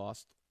have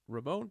lost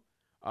Ramon.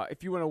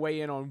 If you want to weigh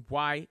in on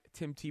why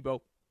Tim Tebow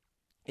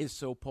is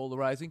so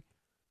polarizing,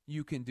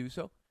 you can do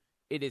so.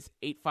 It is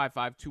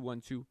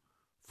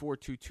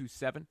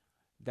 855-212-4227.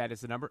 That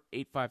is the number,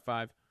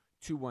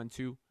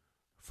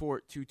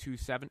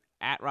 855-212-4227,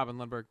 at Robin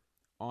Lundberg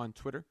on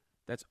Twitter.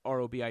 That's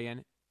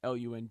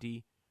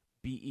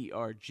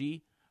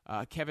ROBINLUNDBERG.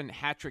 Kevin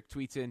Hattrick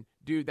tweets in,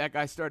 dude, that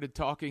guy started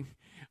talking.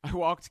 I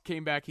walked,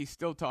 came back. He's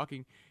still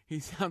talking. He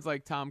sounds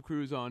like Tom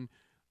Cruise on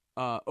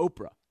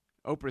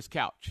Oprah's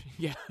couch.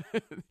 Yeah.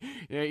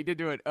 Yeah, he did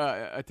do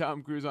a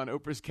Tom Cruise on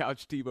Oprah's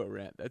couch Tebow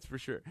rant. That's for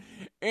sure.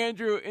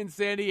 Andrew in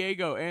San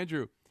Diego.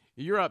 Andrew,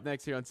 you're up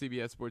next here on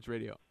CBS Sports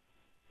Radio.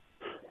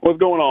 What's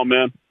going on,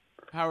 man?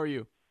 How are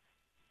you?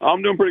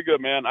 I'm doing pretty good,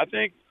 man. I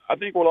think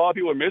what a lot of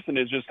people are missing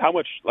is just how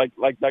much, like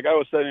that guy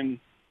was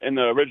saying in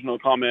the original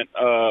comment,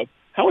 how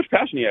much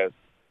passion he has.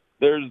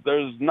 There's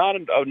not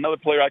another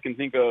player I can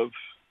think of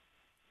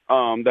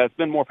that's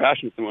been more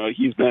passionate than what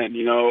he's been,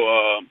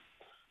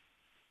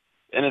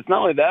 and it's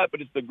not only that, but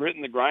it's the grit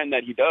and the grind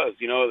that he does.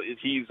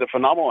 He's a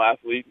phenomenal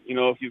athlete.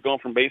 If he's going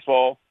from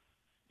baseball,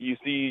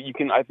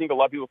 I think a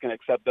lot of people can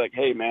accept that,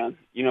 hey, man,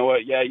 you know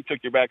what? Yeah, you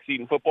took your back seat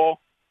in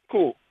football.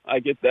 Cool. I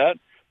get that.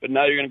 But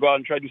now you're going to go out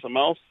and try to do something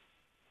else.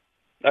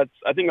 I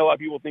think a lot of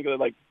people think of it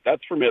like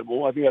that's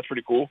formidable. I think that's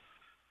pretty cool.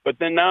 But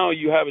then now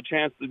you have a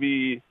chance to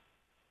be,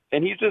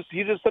 and he's just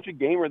such a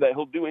gamer that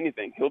he'll do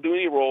anything. He'll do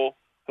any role.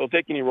 He'll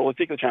take any role. He'll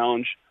take the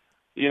challenge.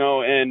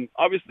 And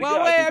obviously, well,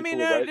 yeah, wait, I think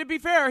it's cool, right? to be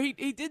fair,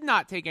 he did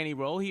not take any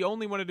role. He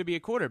only wanted to be a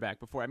quarterback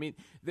before. I mean,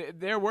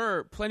 there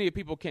were plenty of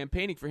people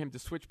campaigning for him to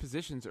switch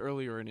positions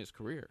earlier in his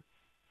career.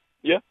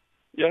 Yeah,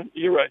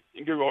 you're right.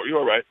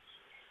 You're right.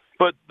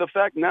 But the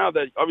fact now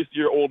that obviously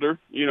you're older,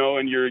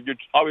 and you're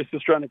obviously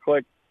just trying to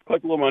collect a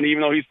little money,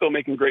 even though he's still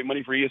making great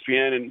money for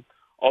ESPN and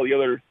all the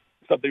other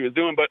stuff that he was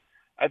doing. But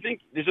I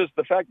think it's just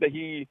the fact that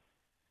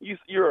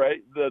you're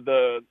right.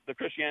 The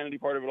Christianity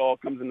part of it all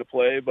comes into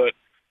play, but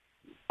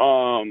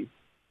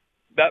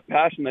that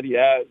passion that he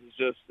has is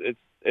just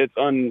it's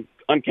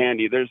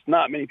uncanny. There's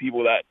not many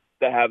people that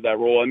have that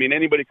role. I mean,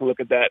 anybody can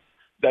look at that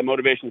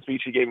motivation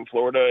speech he gave in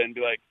Florida and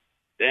be like,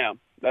 damn,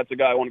 that's a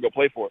guy I want to go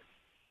play for.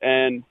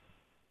 And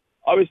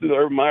obviously the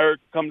Urban Meyer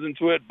comes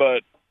into it,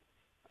 but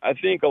I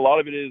think a lot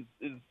of it is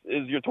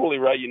you're totally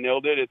right. You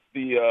nailed it.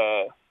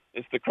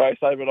 It's the Christ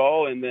side of it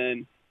all, and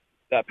then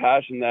that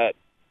passion that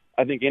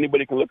I think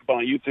anybody can look up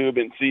on YouTube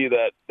and see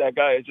that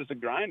guy is just a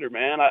grinder,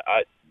 man.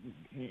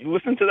 You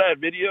listen to that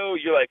video,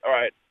 you're like, all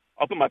right,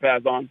 I'll put my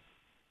pads on.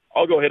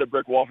 I'll go hit a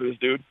brick wall for this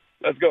dude.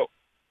 Let's go.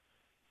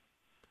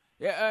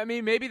 Yeah, I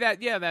mean, maybe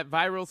that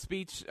viral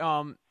speech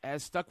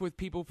has stuck with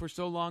people for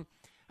so long.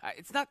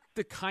 It's not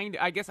the kind.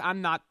 I guess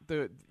I'm not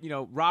the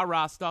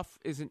rah-rah stuff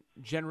isn't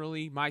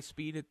generally my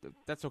speed.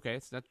 That's okay.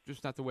 It's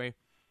just not the way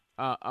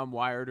I'm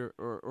wired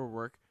or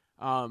work.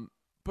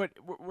 But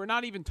we're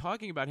not even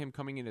talking about him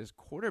coming in as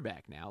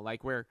quarterback now,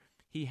 like where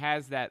he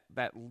has that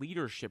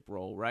leadership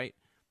role, right?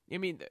 I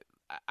mean,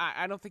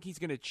 I don't think he's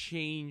going to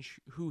change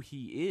who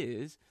he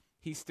is.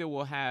 He still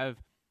will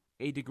have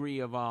a degree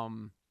of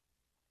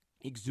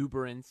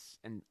exuberance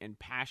and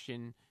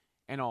passion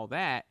and all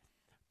that.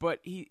 But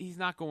he's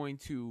not going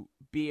to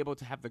be able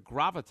to have the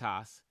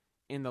gravitas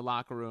in the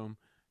locker room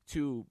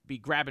to be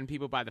grabbing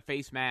people by the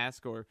face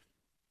mask or,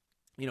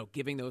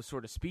 giving those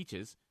sort of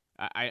speeches.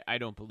 I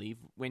don't believe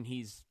when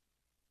he's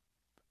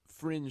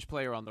fringe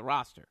player on the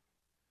roster.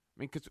 I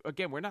mean, because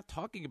again, we're not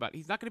talking about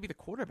he's not going to be the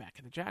quarterback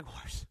of the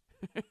Jaguars,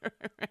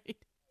 right?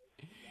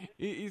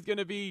 He's going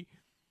to be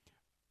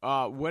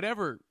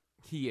whatever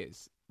he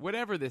is,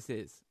 whatever this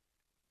is,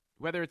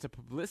 whether it's a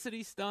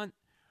publicity stunt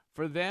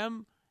for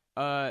them.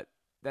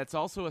 That's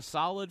also a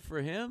solid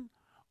for him,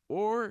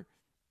 or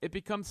it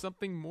becomes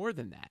something more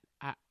than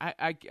that.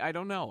 I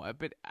don't know,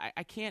 but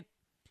I can't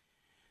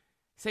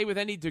say with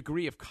any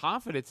degree of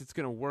confidence it's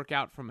going to work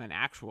out from an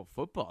actual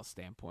football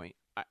standpoint.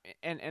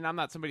 And I'm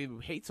not somebody who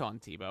hates on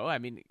Tebow. I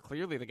mean,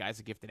 clearly the guy's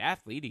a gifted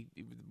athlete. He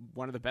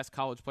one of the best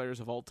college players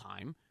of all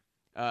time.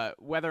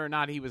 Whether or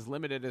not he was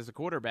limited as a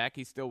quarterback,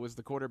 he still was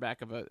the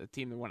quarterback of a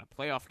team that won a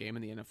playoff game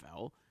in the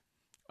NFL.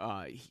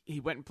 He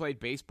went and played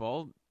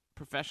baseball.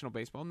 Professional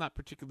baseball, not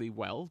particularly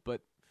well,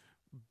 but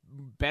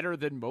better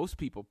than most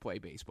people play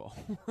baseball,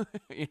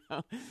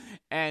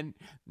 And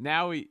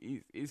now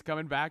he's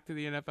coming back to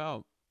the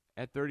NFL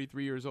at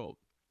 33 years old.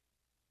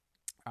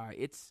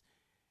 It's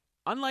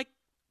unlike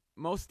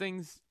most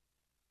things,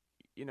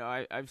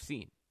 I've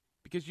seen,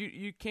 because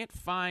you can't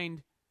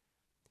find.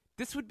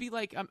 This would be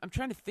like I'm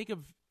trying to think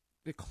of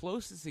the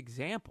closest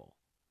example,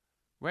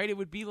 right? It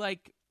would be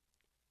like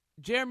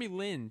Jeremy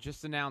Lin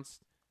just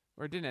announced,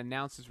 or didn't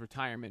announce his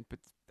retirement, but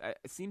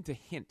seemed to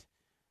hint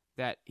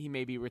that he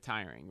may be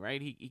retiring,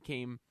 right? He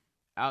came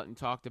out and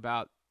talked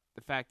about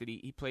the fact that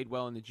he played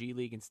well in the G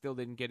League and still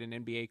didn't get an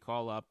NBA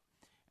call-up,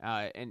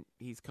 and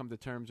he's come to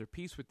terms or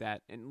peace with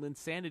that. And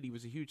Linsanity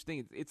was a huge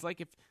thing. It's like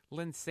if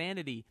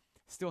Linsanity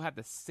still had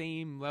the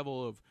same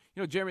level of,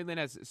 Jeremy Lin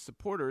has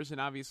supporters,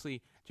 and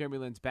obviously Jeremy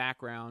Lin's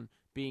background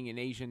being an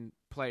Asian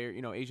player,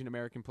 Asian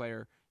American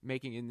player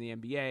making in the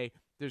NBA,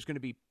 there's going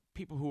to be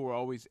people who are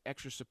always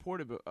extra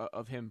supportive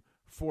of him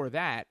for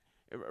that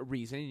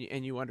reason,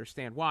 and you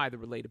understand why, the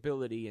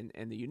relatability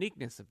and the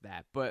uniqueness of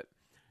that. But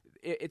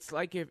it's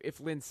like if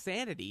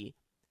Linsanity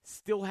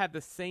still had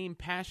the same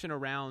passion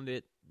around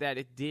it that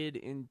it did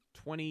in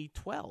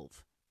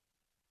 2012.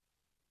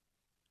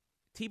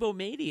 Tebow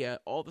Mania,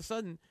 all of a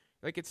sudden,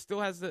 like it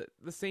still has the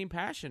same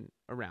passion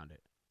around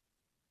it.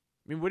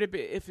 I mean, would it be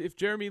if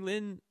Jeremy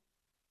Lin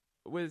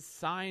was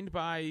signed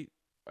by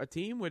a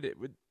team, would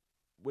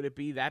it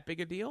be that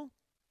big a deal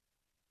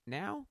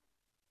now?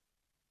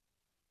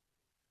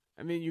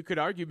 I mean, you could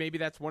argue maybe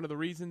that's one of the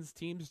reasons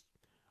teams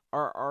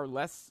are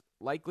less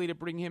likely to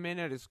bring him in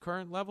at his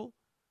current level,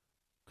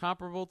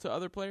 comparable to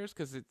other players,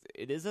 because it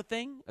is a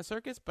thing, a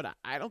circus, but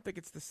I don't think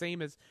it's the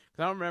same as,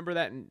 because I don't remember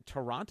that in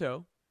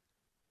Toronto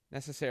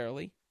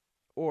necessarily,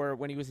 or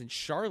when he was in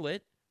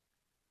Charlotte,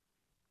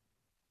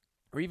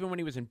 or even when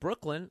he was in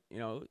Brooklyn,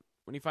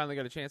 when he finally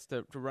got a chance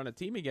to run a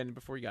team again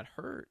before he got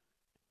hurt.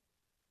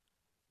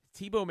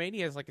 Tebow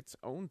Mania is like its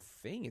own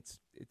thing. It's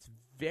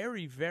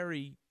very,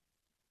 very,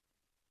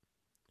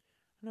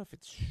 I don't know if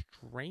it's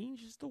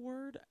strange is the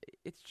word.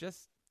 It's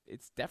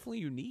definitely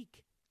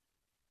unique.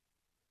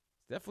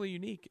 It's definitely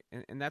unique.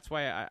 And that's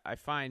why I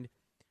find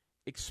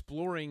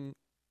exploring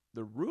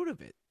the root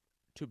of it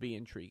to be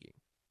intriguing.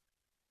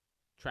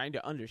 Trying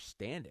to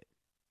understand it.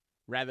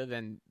 rather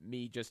than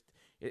me just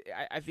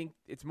I think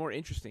it's more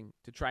interesting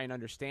to try and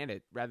understand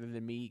it rather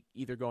than me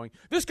either going,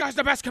 this guy's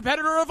the best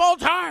competitor of all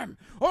time.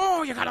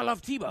 Oh, you got to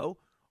love Tebow.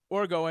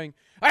 Or going,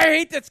 I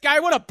hate this guy.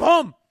 What a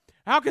bum.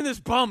 How can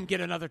this bum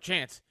get another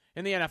chance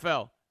in the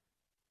NFL?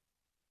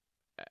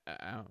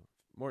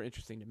 More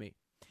interesting to me.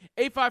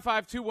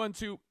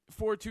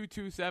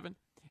 855-212-4227.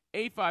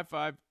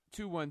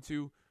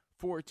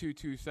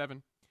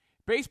 855-212-4227.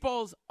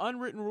 Baseball's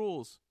unwritten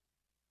rules.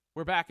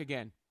 We're back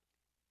again.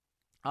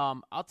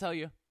 I'll tell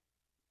you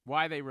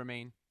why they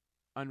remain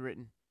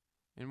unwritten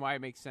and why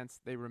it makes sense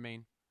they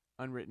remain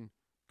unwritten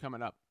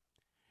coming up.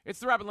 It's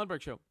the Robin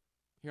Lundberg Show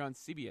here on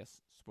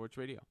CBS Sports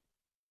Radio.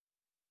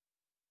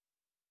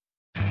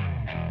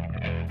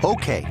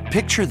 Okay,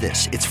 picture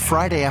this. It's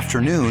Friday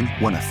afternoon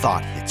when a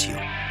thought hits you.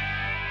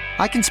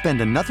 I can spend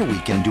another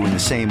weekend doing the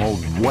same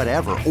old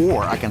whatever,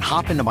 or I can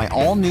hop into my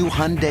all-new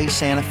Hyundai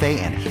Santa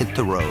Fe and hit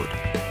the road.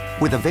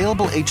 With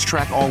available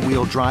H-Track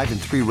all-wheel drive and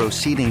 3-row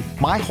seating,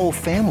 my whole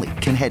family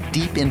can head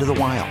deep into the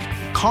wild.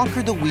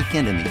 Conquer the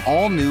weekend in the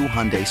all-new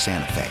Hyundai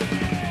Santa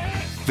Fe.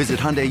 Visit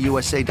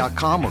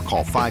HyundaiUSA.com or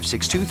call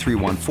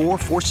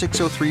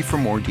 562-314-4603 for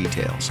more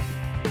details.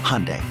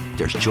 Hyundai,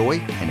 there's joy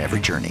in every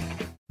journey.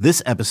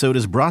 This episode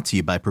is brought to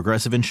you by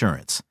Progressive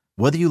Insurance.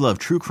 Whether you love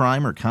true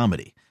crime or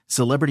comedy,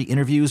 celebrity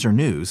interviews or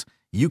news,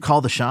 you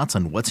call the shots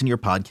on what's in your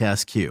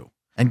podcast queue.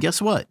 And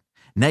guess what?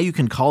 Now you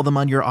can call them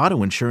on your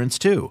auto insurance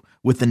too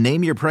with the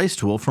Name Your Price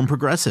tool from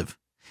Progressive.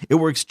 It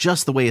works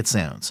just the way it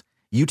sounds.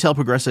 You tell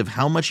Progressive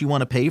how much you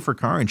want to pay for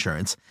car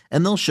insurance,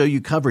 and they'll show you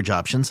coverage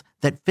options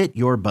that fit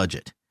your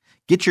budget.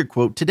 Get your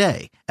quote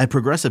today at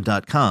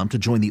Progressive.com to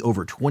join the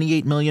over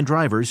 28 million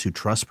drivers who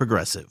trust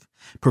Progressive.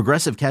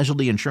 Progressive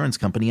Casualty Insurance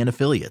Company and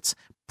Affiliates.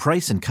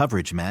 Price and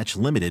coverage match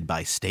limited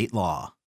by state law.